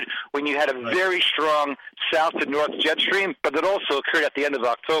occurred when you had a very strong south to north jet stream, but it also occurred at the end of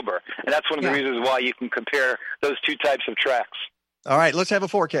October. And that's one of the reasons why you can compare those two types of tracks. All right, let's have a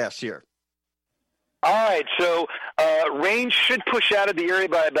forecast here. All right, so rain should push out of the area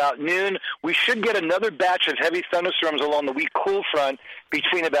by about noon. We should get another batch of heavy thunderstorms along the weak cool front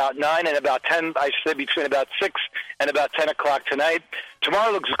between about 9 and about 10, I said between about 6 and about 10 o'clock tonight.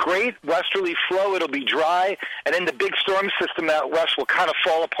 Tomorrow looks great, westerly flow, it'll be dry, and then the big storm system out west will kind of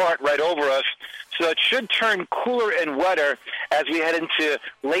fall apart right over us. So it should turn cooler and wetter as we head into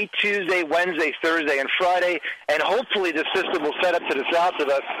late Tuesday, Wednesday, Thursday, and Friday, and hopefully the system will set up to the south of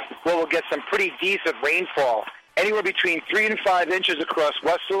us where we'll get some pretty decent rainfall, anywhere between 3 and 5 inches across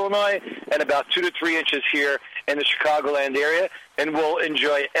West Illinois and about 2 to 3 inches here in the Chicagoland area, and we'll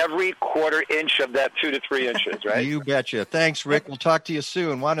enjoy every quarter inch of that 2 to 3 inches, right? You betcha. Thanks, Rick. We'll talk to you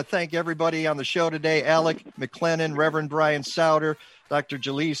soon. Want to thank everybody on the show today, Alec McClennan, Reverend Brian Sauder, Dr.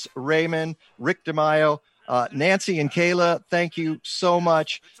 Jalees Rehman, Rick DeMaio, Nancy and Kayla, thank you so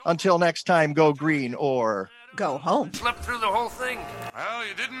much. Until next time, go green or go home. Slept through the whole thing. Well,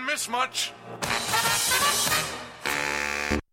 you didn't miss much.